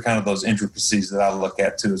that. Those are kind of those intricacies that I look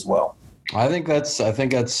at too as well. I think that's a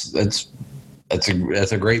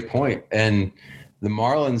great point. And the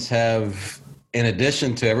Marlins have, in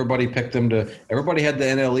addition to everybody had the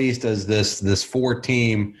NL East as this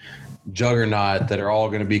 4-team juggernaut that are all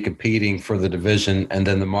going to be competing for the division, and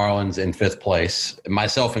then the Marlins in 5th place,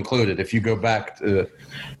 myself included. If you go back to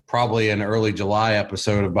probably an early July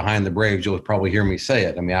episode of Behind the Braves, you'll probably hear me say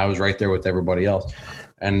it. I mean, I was right there with everybody else.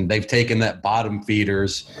 And they've taken that bottom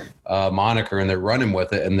feeders moniker and they're running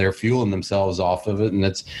with it, and they're fueling themselves off of it. And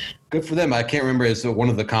it's good for them. I can't remember. It's one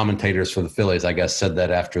of the commentators for the Phillies, I guess, said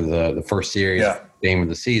that after the first series game of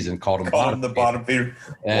the season, called them the bottom feeder.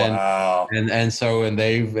 And, wow. And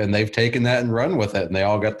they've taken that and run with it, and they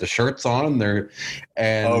all got the shirts on.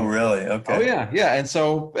 Oh, really? Okay. Oh, yeah. Yeah. And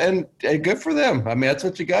so, and good for them. I mean, that's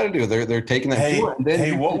what you got to do. They're taking that.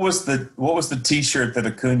 Hey, what was the T-shirt that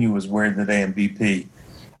Acuna was wearing today in BP?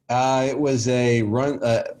 It was a runs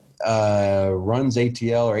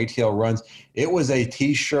ATL or ATL runs. It was a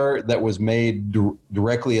T-shirt that was made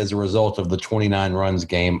directly as a result of the 29 runs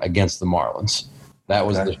game against the Marlins. That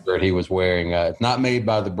was the shirt he was wearing. It's not made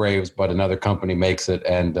by the Braves, but another company makes it,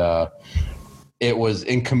 and it was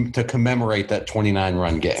to commemorate that 29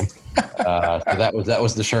 run game. So that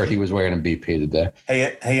was the shirt he was wearing in BP today.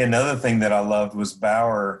 Hey, another thing that I loved was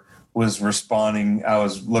Bauer was responding. I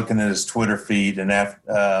was looking at his Twitter feed, and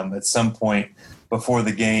at some point before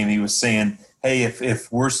the game, he was saying, "Hey, if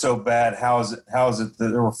we're so bad, how is it that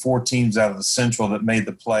there were 4 teams out of the Central that made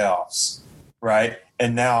the playoffs, right?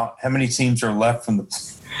 And now, how many teams are left from the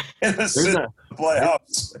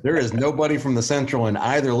playoffs? There is nobody from the Central in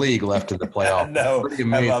either league left in the playoffs. No,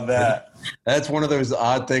 I love that. That's one of those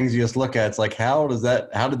odd things you just look at. It's like, how did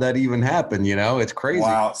that even happen? It's crazy.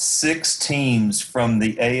 Wow, 6 teams from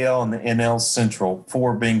the AL and the NL Central,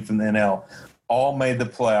 4 being from the NL, all made the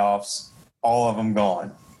playoffs. All of them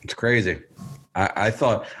gone. It's crazy. I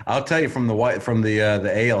thought, I'll tell you, from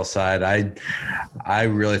the AL side, I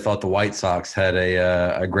really thought the White Sox had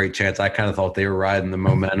a great chance. I kind of thought they were riding the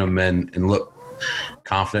momentum and looked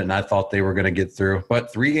confident, and I thought they were going to get through.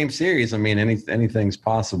 But 3-game series, I mean, anything's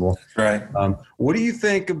possible. Right. What do you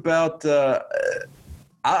think about?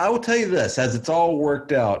 I will tell you this: as it's all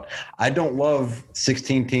worked out, I don't love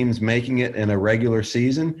 16 teams making it in a regular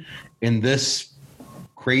season. In this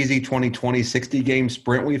crazy 2020 60-game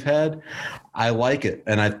sprint we've had, I like it,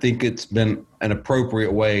 and I think it's been an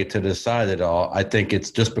appropriate way to decide it all. I think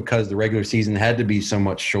it's just because the regular season had to be so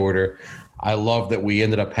much shorter. I love that we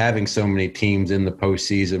ended up having so many teams in the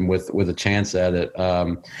postseason with a chance at it.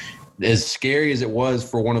 As scary as it was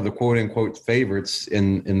for one of the quote-unquote favorites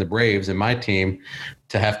in the Braves and my team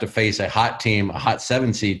to have to face a hot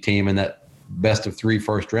 7-seed team in that best-of-3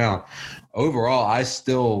 first round, overall, I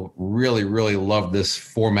still really, really love this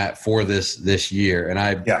format for this year. And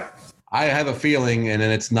I have a feeling, and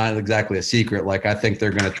it's not exactly a secret, like I think they're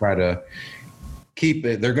going to try to keep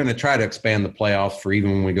it. They're going to try to expand the playoffs for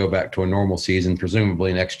even when we go back to a normal season,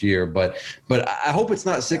 presumably next year. But I hope it's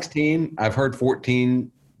not 16. I've heard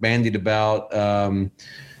 14 bandied about,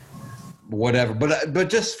 whatever. But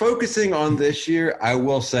just focusing on this year, I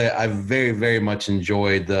will say I very, very much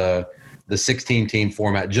enjoyed the 16-team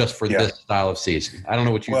format just for this style of season. I don't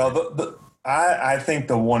know what you think. I think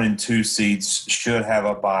the 1 and 2 seeds should have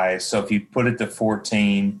a bye. So if you put it to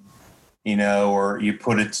 14, or you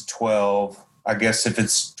put it to 12, I guess if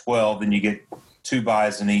it's 12, then you get 2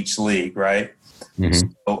 byes in each league, right? Mm-hmm.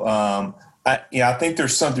 So I think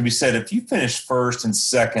there's something to be said. If you finish first and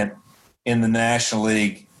second in the National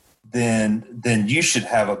League, then you should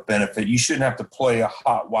have a benefit. You shouldn't have to play a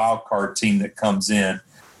hot wild card team that comes in.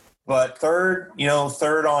 But third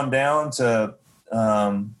on down to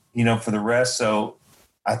for the rest. So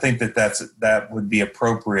I think that would be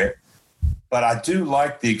appropriate. But I do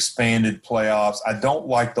like the expanded playoffs. I don't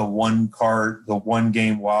like the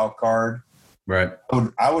 1-game wild card. Right.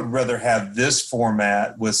 I would rather have this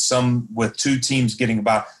format with 2 teams getting a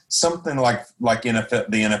bye, something like NFL,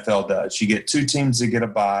 the NFL does. You get 2 teams that get a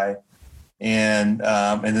bye, and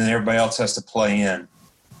then everybody else has to play in.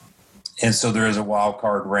 And so there is a wild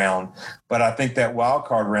card round. But I think that wild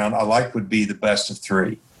card round I like would be the best of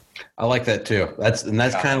 3. I like that too. That's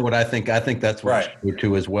kind of what I think. I think that's what Right. it should do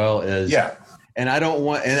too as well. Is And I don't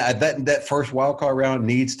want that first wild card round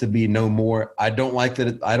needs to be no more. I don't like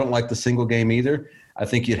that. I don't like the single game either. I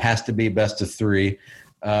think it has to be best of 3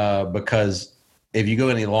 because if you go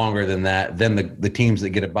any longer than that, then the teams that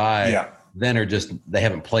get a bye then are just they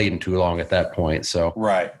haven't played in too long at that point. So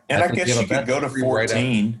right, and I guess you could go to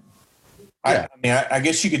 14. Yeah. I mean, I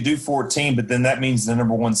guess you could do 14, but then that means the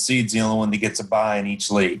number 1 seed's the only one that gets a bye in each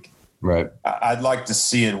league. Right. I'd like to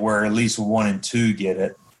see it where at least 1 and 2 get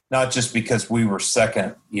it, not just because we were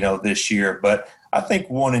second, this year, but I think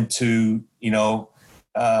 1 and 2,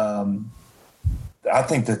 I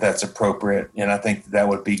think that's appropriate, and I think that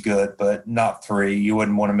would be good, but not 3. You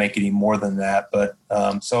wouldn't want to make any more than that. But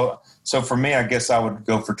so for me, I guess I would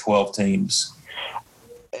go for 12 teams.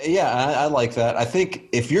 Yeah, I like that. I think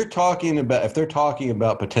if they're talking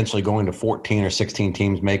about potentially going to 14 or 16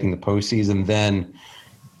 teams making the postseason, then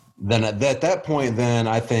at that point, then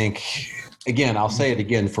I think, again, I'll say it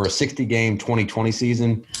again, for a 60-game 2020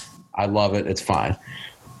 season, I love it. It's fine.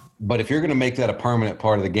 But if you're going to make that a permanent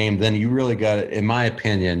part of the game, then you really got to, in my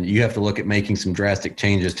opinion, you have to look at making some drastic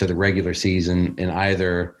changes to the regular season and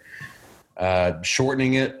either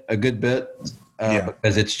shortening it a good bit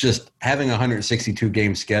because it's just having a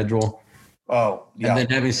 162-game schedule. Oh, yeah. And then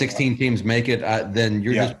having 16 teams make it, then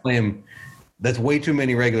you're just playing. That's way too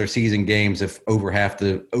many regular season games if over half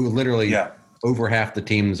the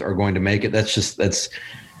teams are going to make it. That's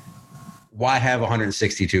why have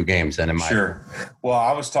 162 games then in my opinion? Well,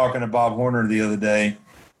 I was talking to Bob Horner the other day.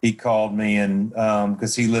 He called me and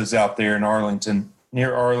because he lives out there in Arlington,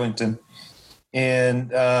 near Arlington.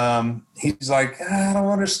 And he's like, I don't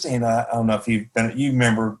understand. I don't know if you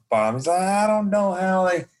remember Bob. He's like, I don't know how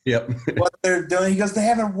what they're doing. He goes, they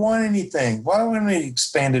haven't won anything. Why don't we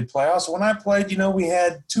expanded playoffs? When I played, we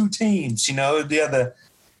had 2 teams, the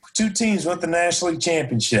 2 teams won the National League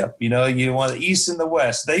Championship. You won the East and the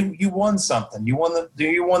West. You won something. You won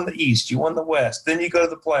the East. You won the West. Then you go to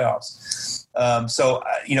the playoffs.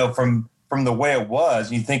 From the way it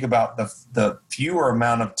was, you think about the fewer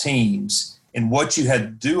amount of teams and what you had to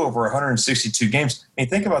do over 162 games. I mean,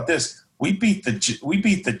 think about this: we beat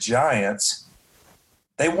the Giants.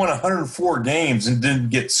 They won 104 games and didn't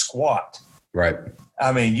get squat. Right.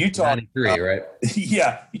 I mean, you talk 93, right?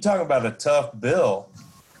 Yeah, you talk about a tough pill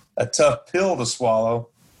to swallow.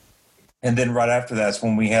 And then right after that's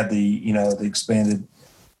when we had the expanded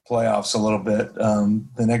playoffs a little bit.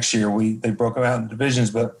 The next year they broke them out in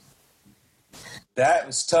divisions, but that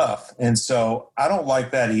was tough. And so I don't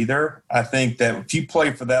like that either. I think that if you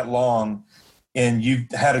play for that long and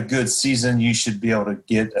you've had a good season, you should be able to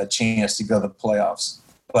get a chance to go to the playoffs.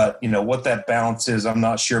 But what that balance is, I'm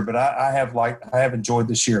not sure. But I have enjoyed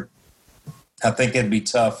this year. I think it'd be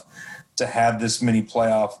tough to have this many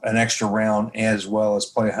an extra round, as well as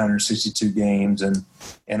play 162 games and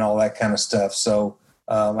all that kind of stuff. So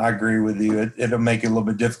I agree with you. It'll make it a little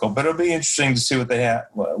bit difficult, but it'll be interesting to see what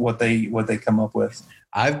they come up with.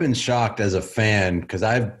 I've been shocked as a fan because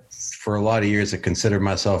I've, for a lot of years, have considered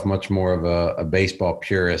myself much more of a baseball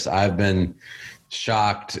purist. I've been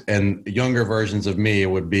shocked, and younger versions of me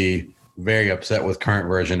would be very upset with current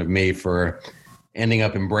version of me for ending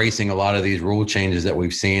up embracing a lot of these rule changes that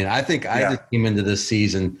we've seen. I think I just came into this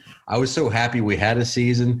season. I was so happy we had a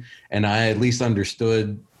season, and I at least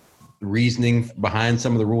understood reasoning behind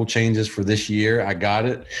some of the rule changes for this year. I got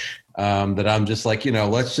it. That I'm just like,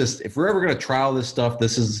 let's just, if we're ever going to trial this stuff,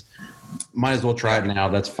 might as well try it now.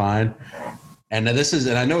 That's fine. And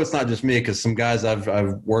and I know it's not just me, because some guys I've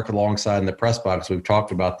worked alongside in the press box, we've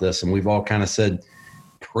talked about this, and we've all kind of said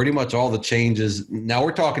pretty much all the changes. Now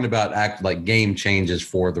we're talking about like game changes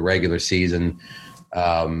for the regular season,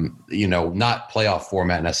 not playoff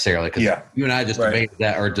format necessarily, because you and I just debated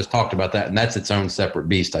that, or just talked about that, and that's its own separate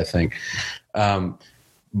beast, I think.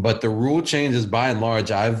 But the rule changes, by and large,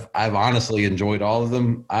 I've honestly enjoyed all of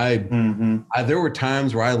them. There were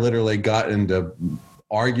times where I literally got into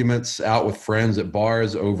arguments out with friends at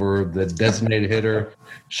bars over the designated hitter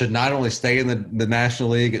should not only stay in the National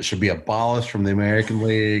League, it should be abolished from the American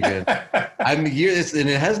League. And and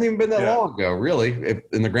it hasn't even been that long ago, really,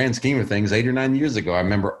 in the grand scheme of things. 8 or 9 years ago, I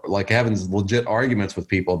remember like having legit arguments with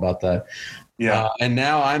people about that. And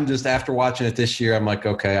now I'm just, after watching it this year, I'm like,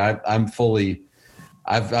 okay, I've done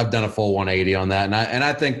a full 180 on that, and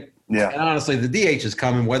I think, and honestly, the DH is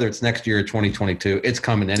coming, whether it's next year or 2022, it's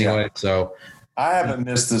coming anyway. So I haven't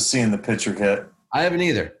missed seeing the pitcher hit. I haven't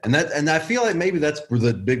either, and I feel like maybe that's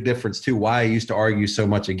the big difference too. Why I used to argue so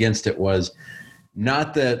much against it was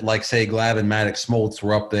not that, like, say, Glavine, Maddox, Smoltz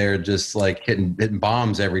were up there just like hitting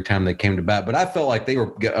bombs every time they came to bat, but I felt like they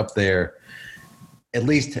were up there at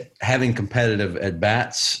least having competitive at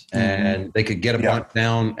bats, and they could get a bunt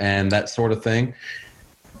down and that sort of thing.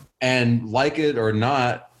 And like it or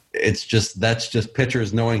not, that's just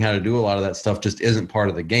pitchers knowing how to do a lot of that stuff just isn't part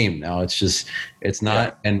of the game now. It's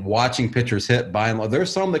not. Yeah. And watching pitchers hit, by and large,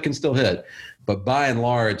 there's some that can still hit, but by and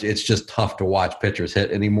large, it's just tough to watch pitchers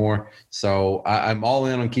hit anymore. So I'm all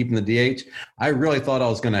in on keeping the DH. I really thought I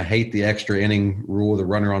was going to hate the extra inning rule, the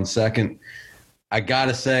runner on second. I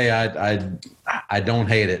gotta say, I don't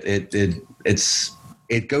hate it.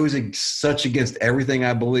 It goes such against everything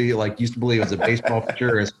I believe. Like used to believe as a baseball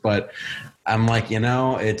purist, but I'm like,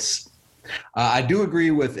 it's. I do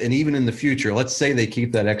agree with, and even in the future, let's say they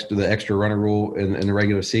keep the extra runner rule in the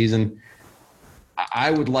regular season.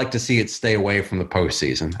 I would like to see it stay away from the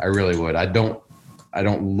postseason. I really would. I don't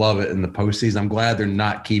love it in the postseason. I'm glad they're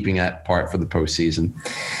not keeping that part for the postseason.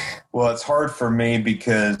 Well, it's hard for me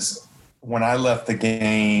because when I left the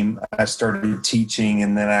game, I started teaching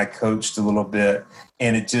and then I coached a little bit,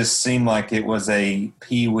 and it just seemed like it was a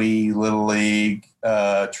peewee little league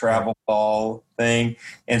travel ball thing.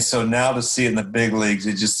 And so now to see it in the big leagues,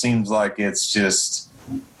 it just seems like it's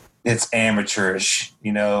amateurish,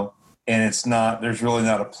 and it's not, there's really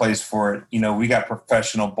not a place for it. We got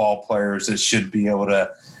professional ball players that should be able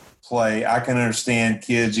to play. I can understand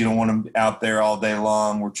kids, you don't want them out there all day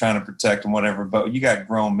long. We're trying to protect them, whatever, but you got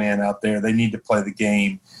grown men out there. They need to play the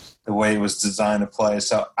game the way it was designed to play.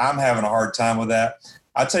 So I'm having a hard time with that.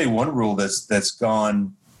 I'll tell you one rule that's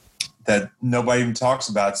gone that nobody even talks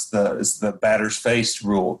about. It's the batter's face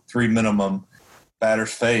rule, 3 minimum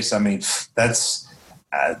batter's face. I mean, that's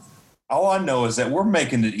all I know is that we're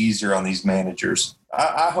making it easier on these managers.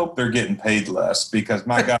 I hope they're getting paid less because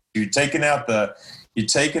my God, you're taking out the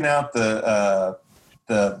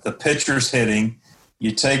pitcher's hitting.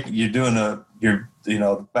 The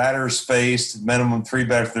batter's face, minimum 3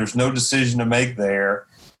 batters. There's no decision to make there.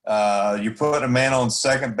 You put a man on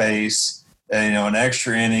second base, an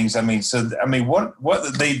extra innings. What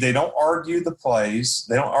they don't argue the plays.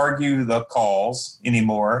 They don't argue the calls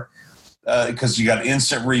anymore because you got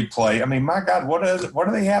instant replay. I mean, my God, what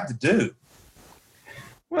do they have to do?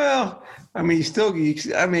 Well, I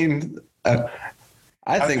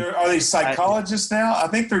think. Are they psychologists now? I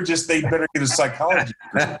think they better get a psychologist.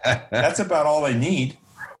 That's about all they need.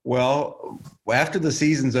 Well, after the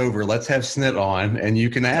season's over, let's have Snit on, and you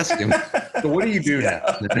can ask him, so what do you do now?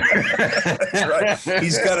 That's right.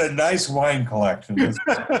 He's got a nice wine collection.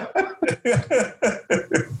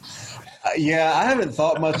 Yeah, I haven't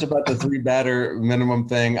thought much about the 3 batter minimum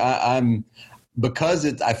thing. I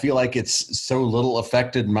feel like it's so little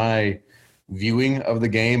affected my viewing of the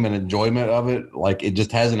game and enjoyment of it. Like it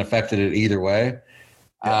just hasn't affected it either way.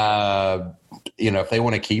 If they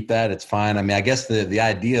want to keep that, it's fine. I mean, I guess the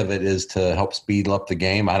idea of it is to help speed up the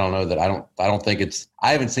game. I don't know that I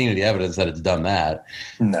haven't seen any evidence that it's done that.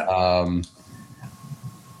 No.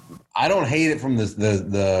 I don't hate it from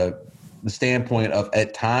the standpoint of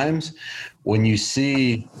at times when you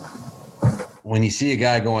see a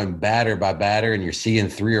guy going batter by batter and you're seeing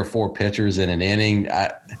 3 or 4 pitchers in an inning,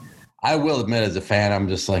 I will admit as a fan, I'm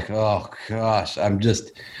just like, oh gosh,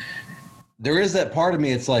 there is that part of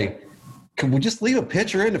me. It's like, can we just leave a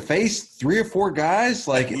pitcher in to face 3 or 4 guys?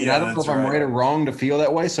 Like, I don't know if I'm right or wrong to feel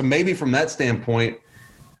that way. So maybe from that standpoint,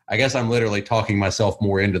 I guess I'm literally talking myself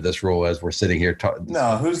more into this role as we're sitting here.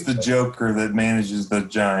 No, who's the joker that manages the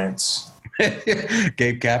Giants?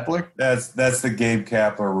 Gabe Kapler? That's the Gabe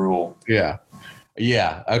Kapler rule. Yeah.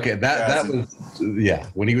 Yeah. Okay.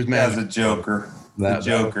 When he was managing. As a joker.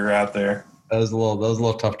 Joker out there. That was a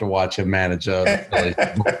little tough to watch him manage.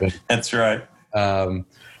 That's right.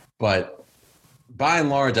 But by and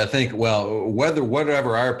large, I think,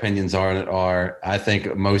 whatever our opinions are, I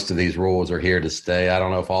think most of these rules are here to stay. I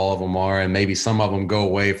don't know if all of them are, and maybe some of them go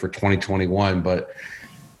away for 2021, but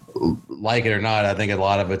like it or not, I think a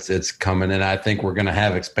lot of it's coming in. I think we're going to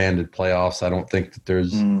have expanded playoffs. I don't think that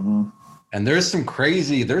there's and there's some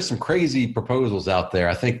crazy proposals out there.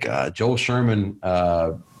 I think Joel Sherman,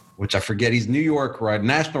 which I forget, he's New York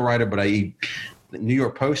national writer, but New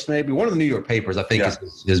York Post, maybe one of the New York papers, I think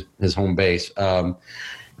is his home base.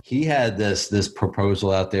 He had this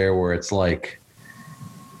proposal out there where it's like,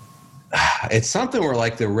 it's something where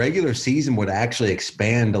like the regular season would actually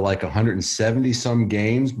expand to like 170 some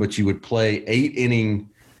games, but you would play 8 inning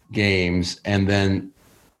games and then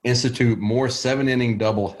institute more 7-inning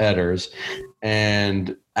double headers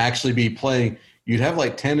and actually be playing. You'd have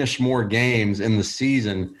like 10-ish more games in the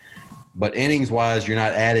season, but innings wise, you're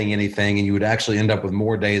not adding anything, and you would actually end up with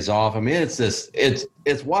more days off. I mean, it's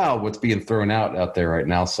wild what's being thrown out there right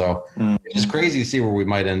now. So It's just crazy to see where we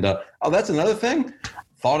might end up. Oh, that's another thing.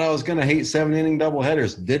 Thought I was going to hate 7-inning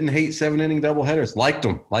doubleheaders. Didn't hate 7-inning doubleheaders. Liked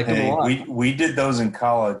them a lot. We did those in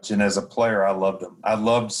college, and as a player, I loved them. I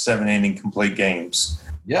loved 7-inning complete games.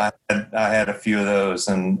 Yeah, I had a few of those,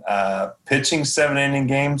 and pitching 7-inning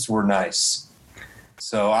games were nice.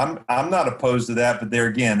 So I'm not opposed to that, but there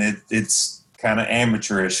again, it's kind of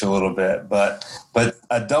amateurish a little bit. But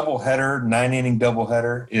a doubleheader, 9-inning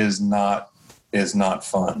doubleheader is not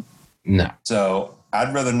fun. No. So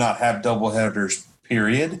I'd rather not have doubleheaders,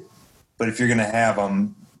 period. But if you're going to have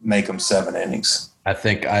them, make them 7 innings. I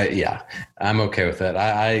think I'm okay with that.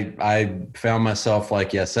 I found myself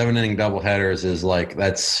like, 7-inning doubleheaders is like,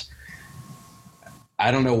 I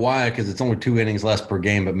don't know why, because it's only 2 innings less per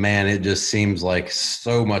game, but man, it just seems like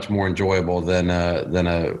so much more enjoyable than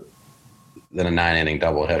a 9-inning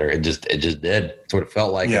doubleheader. It just did. That's what it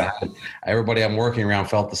felt like. Yeah. And everybody I'm working around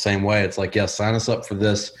felt the same way. It's like, sign us up for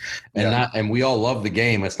this, and we all love the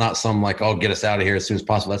game. It's not some like, oh, get us out of here as soon as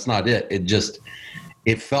possible. That's not it.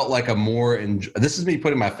 It felt like a more. This is me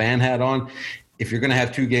putting my fan hat on. If you're going to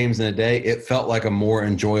have 2 games in a day, it felt like a more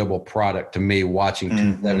enjoyable product to me watching 2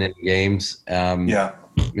 7-inning games. And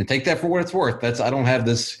take that for what it's worth. I don't have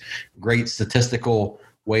this great statistical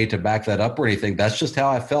way to back that up or anything. That's just how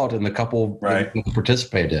I felt in the couple that I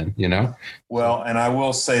participated in, Well, and I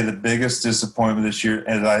will say the biggest disappointment this year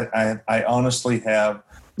is I honestly have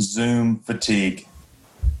Zoom fatigue.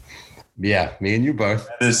 Yeah, me and you both.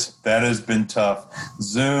 That has been tough.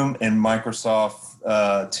 Zoom and Microsoft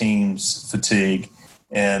Teams fatigue.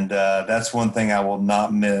 And that's one thing I will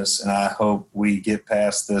not miss. And I hope we get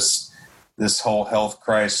past this whole health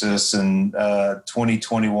crisis, and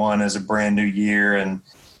 2021 is a brand new year, and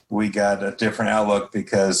we got a different outlook,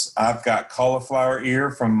 because I've got cauliflower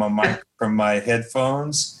ear from my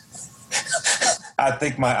headphones. I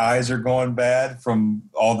think my eyes are going bad from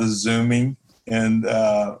all the Zooming, and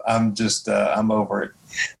I'm over it.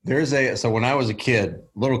 So when I was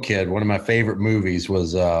little kid, one of my favorite movies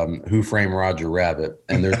was Who Framed Roger Rabbit.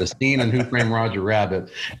 And there's a scene in Who Framed Roger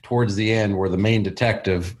Rabbit towards the end where the main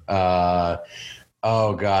detective, Eddie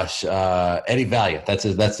Valiant,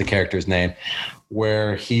 that's the character's name,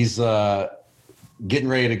 where he's getting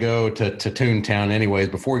ready to go to Toontown anyways.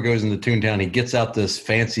 Before he goes into Toontown, he gets out this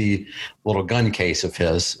fancy little gun case of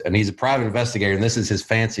his, and he's a private investigator, and this is his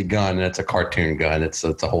fancy gun, and it's a cartoon gun. It's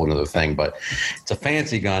a whole nother thing, but it's a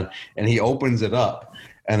fancy gun, and he opens it up,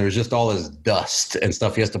 and there's just all this dust and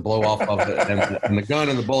stuff he has to blow off of it. And the gun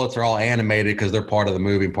and the bullets are all animated because they're part of the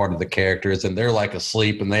movie, part of the characters, and they're like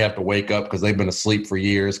asleep, and they have to wake up because they've been asleep for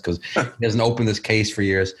years because he hasn't opened this case for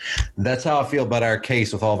years. That's how I feel about our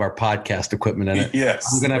case with all of our podcast equipment in it. Yes.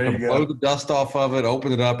 I'm going to have to blow the dust off of it,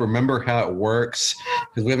 open it up, remember how it works,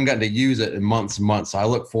 because we haven't gotten to use it in months and months. So I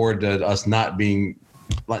look forward to us not doing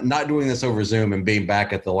this over Zoom and being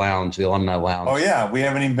back at the lounge, the alumni lounge. Oh yeah, we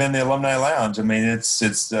haven't even been to the alumni lounge. I mean, it's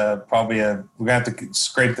probably we're gonna have to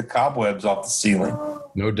scrape the cobwebs off the ceiling.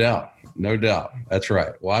 No doubt. That's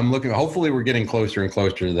right. Well, I'm looking. Hopefully, we're getting closer and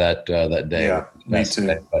closer to that day. Yeah, me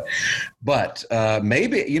too. But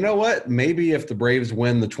maybe, you know what? Maybe if the Braves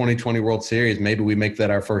win the 2020 World Series, maybe we make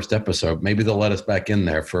that our first episode. Maybe they'll let us back in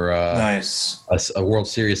there for nice a World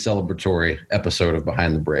Series celebratory episode of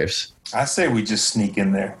Behind the Braves. I say we just sneak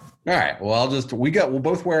in there. All right. Well, we'll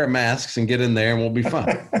both wear our masks and get in there, and we'll be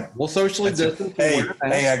fine. We'll socially distance. Hey,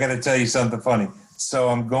 I got to tell you something funny. So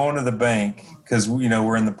I'm going to the bank because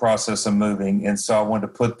we're in the process of moving, and so I wanted to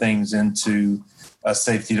put things into my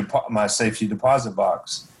safety deposit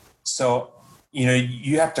box. So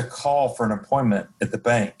you have to call for an appointment at the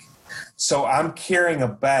bank. So I'm carrying a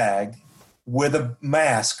bag with a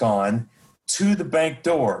mask on to the bank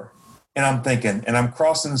door, and I'm thinking, and I'm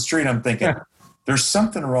crossing the street, I'm thinking, there's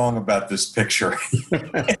something wrong about this picture.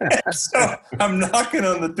 So I'm knocking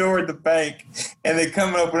on the door at the bank, and they come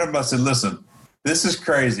and open up. I said, listen, this is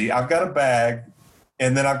crazy. I've got a bag,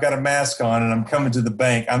 and then I've got a mask on, and I'm coming to the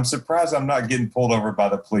bank. I'm surprised I'm not getting pulled over by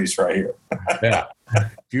the police right here. Yeah.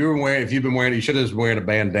 If you've been wearing it, you should have been wearing a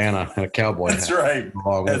bandana and a cowboy hat. That's right.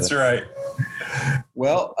 That's right.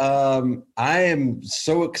 Well, I am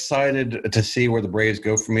so excited to see where the Braves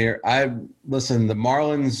go from here. The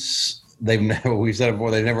Marlins, we've said it before,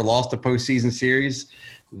 they've never lost a postseason series.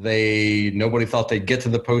 Nobody thought they'd get to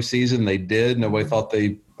the postseason. They did.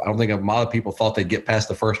 I don't think a lot of people thought they'd get past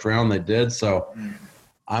the first round. They did. So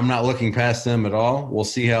I'm not looking past them at all. We'll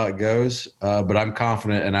see how it goes. But I'm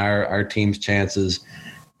confident in our team's chances.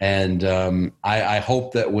 And I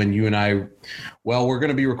hope that when you and I, we're going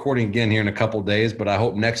to be recording again here in a couple of days, but I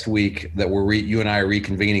hope next week that you and I are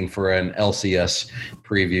reconvening for an LCS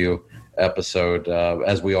preview episode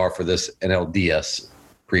as we are for this NLDS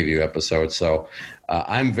preview episode. So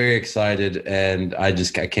I'm very excited, and I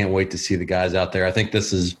can't wait to see the guys out there. I think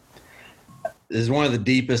this is one of the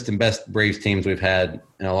deepest and best Braves teams we've had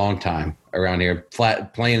in a long time around here.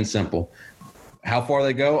 Flat, plain and simple. How far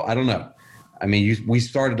they go, I don't know. I mean, we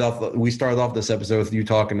started off this episode with you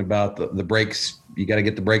talking about the breaks. You got to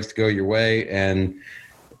get the breaks to go your way, and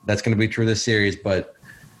that's going to be true this series. But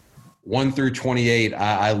 1 through 28,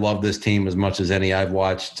 I love this team as much as any I've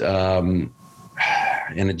watched in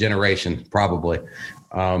a generation, probably.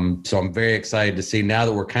 So I'm very excited to see now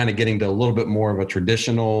that we're kind of getting to a little bit more of a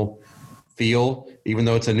traditional feel, even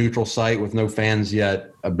though it's a neutral site with no fans yet.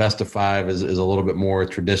 A best of 5 is a little bit more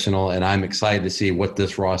traditional, and I'm excited to see what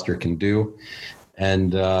this roster can do.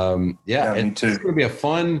 And it's going to be a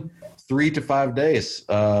fun 3 to 5 days.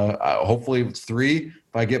 Hopefully it's 3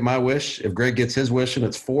 if I get my wish. If Greg gets his wish and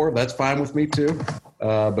it's 4, that's fine with me too.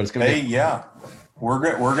 But it's going to we're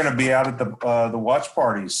going to be out at the watch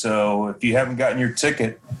party. So if you haven't gotten your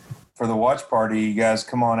ticket for the watch party, you guys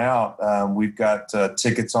come on out. We've got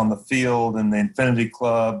tickets on the field and the Infinity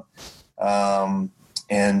Club, and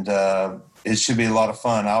it should be a lot of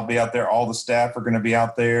fun. I'll be out there. All the staff are going to be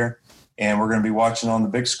out there, and we're going to be watching on the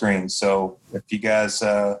big screen. So if you guys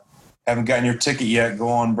haven't gotten your ticket yet, go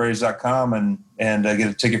on Braves.com and get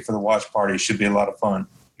a ticket for the watch party. It should be a lot of fun.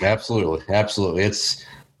 Absolutely.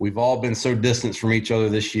 We've all been so distant from each other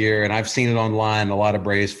this year, and I've seen it online. A lot of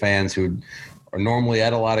Braves fans who are normally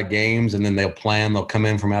at a lot of games, and then they'll come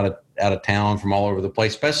in from out of town from all over the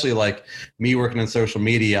place, especially like me working in social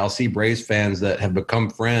media. I'll see Braves fans that have become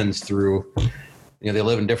friends through, they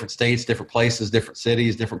live in different states, different places, different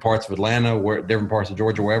cities, different parts of Atlanta, different parts of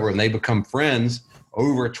Georgia, wherever, and they become friends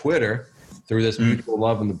over Twitter through this mutual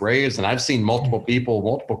love in the Braves. And I've seen multiple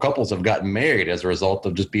couples have gotten married as a result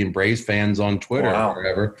of just being Braves fans on Twitter or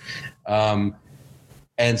wherever.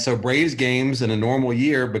 And so Braves games in a normal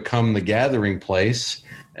year become the gathering place.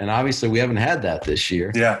 And obviously we haven't had that this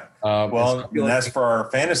year. Yeah. That's for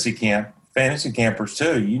our fantasy campers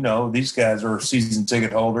too. These guys are season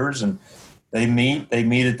ticket holders, and they meet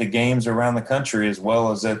at the games around the country as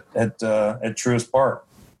well as at Truist Park.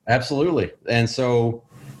 Absolutely. And so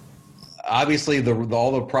obviously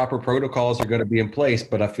all the proper protocols are going to be in place,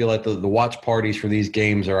 but I feel like the watch parties for these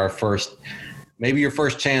games are maybe your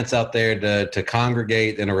first chance out there to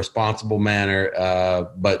congregate in a responsible manner,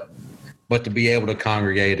 but to be able to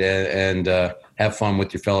congregate and have fun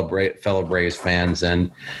with your fellow Braves fans,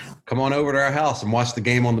 and come on over to our house and watch the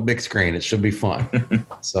game on the big screen. It should be fun.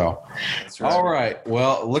 So, right. All right.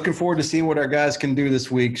 Well, looking forward to seeing what our guys can do this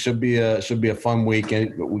week. Should be a fun week,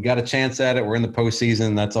 and we got a chance at it. We're in the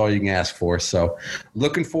postseason. That's all you can ask for. So,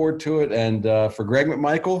 looking forward to it. And for Greg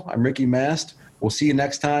McMichael, I'm Ricky Mast. We'll see you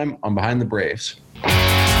next time on Behind the Braves.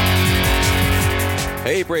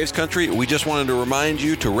 Hey, Braves Country. We just wanted to remind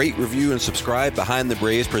you to rate, review, and subscribe Behind the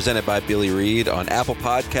Braves, presented by Billy Reed on Apple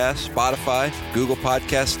Podcasts, Spotify, Google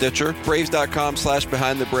Podcasts, Stitcher,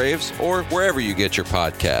 Braves.com/Behind the Braves, or wherever you get your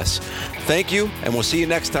podcasts. Thank you, and we'll see you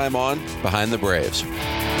next time on Behind the Braves.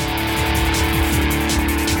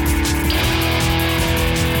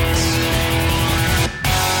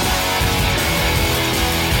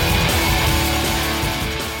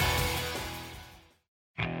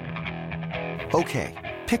 Okay,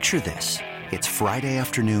 picture this. It's Friday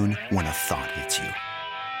afternoon when a thought hits you.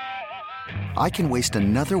 I can waste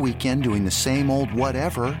another weekend doing the same old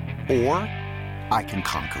whatever, or I can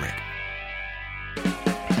conquer it.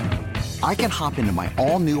 I can hop into my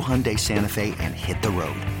all-new Hyundai Santa Fe and hit the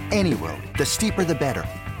road. Any road. The steeper, the better.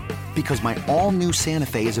 Because my all-new Santa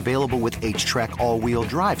Fe is available with H-Track all-wheel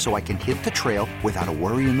drive, so I can hit the trail without a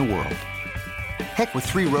worry in the world. Heck, with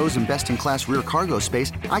 3 rows and best-in-class rear cargo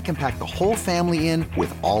space, I can pack the whole family in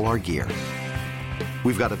with all our gear.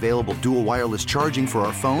 We've got available dual wireless charging for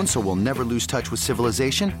our phones, so we'll never lose touch with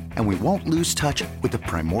civilization, and we won't lose touch with the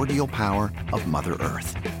primordial power of Mother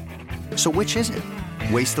Earth. So which is it?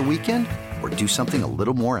 Waste the weekend or do something a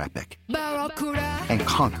little more epic? And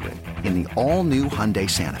conquer it in the all-new Hyundai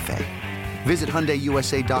Santa Fe. Visit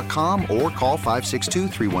HyundaiUSA.com or call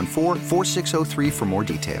 562-314-4603 for more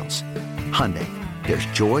details. Hyundai, there's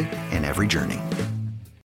joy in every journey.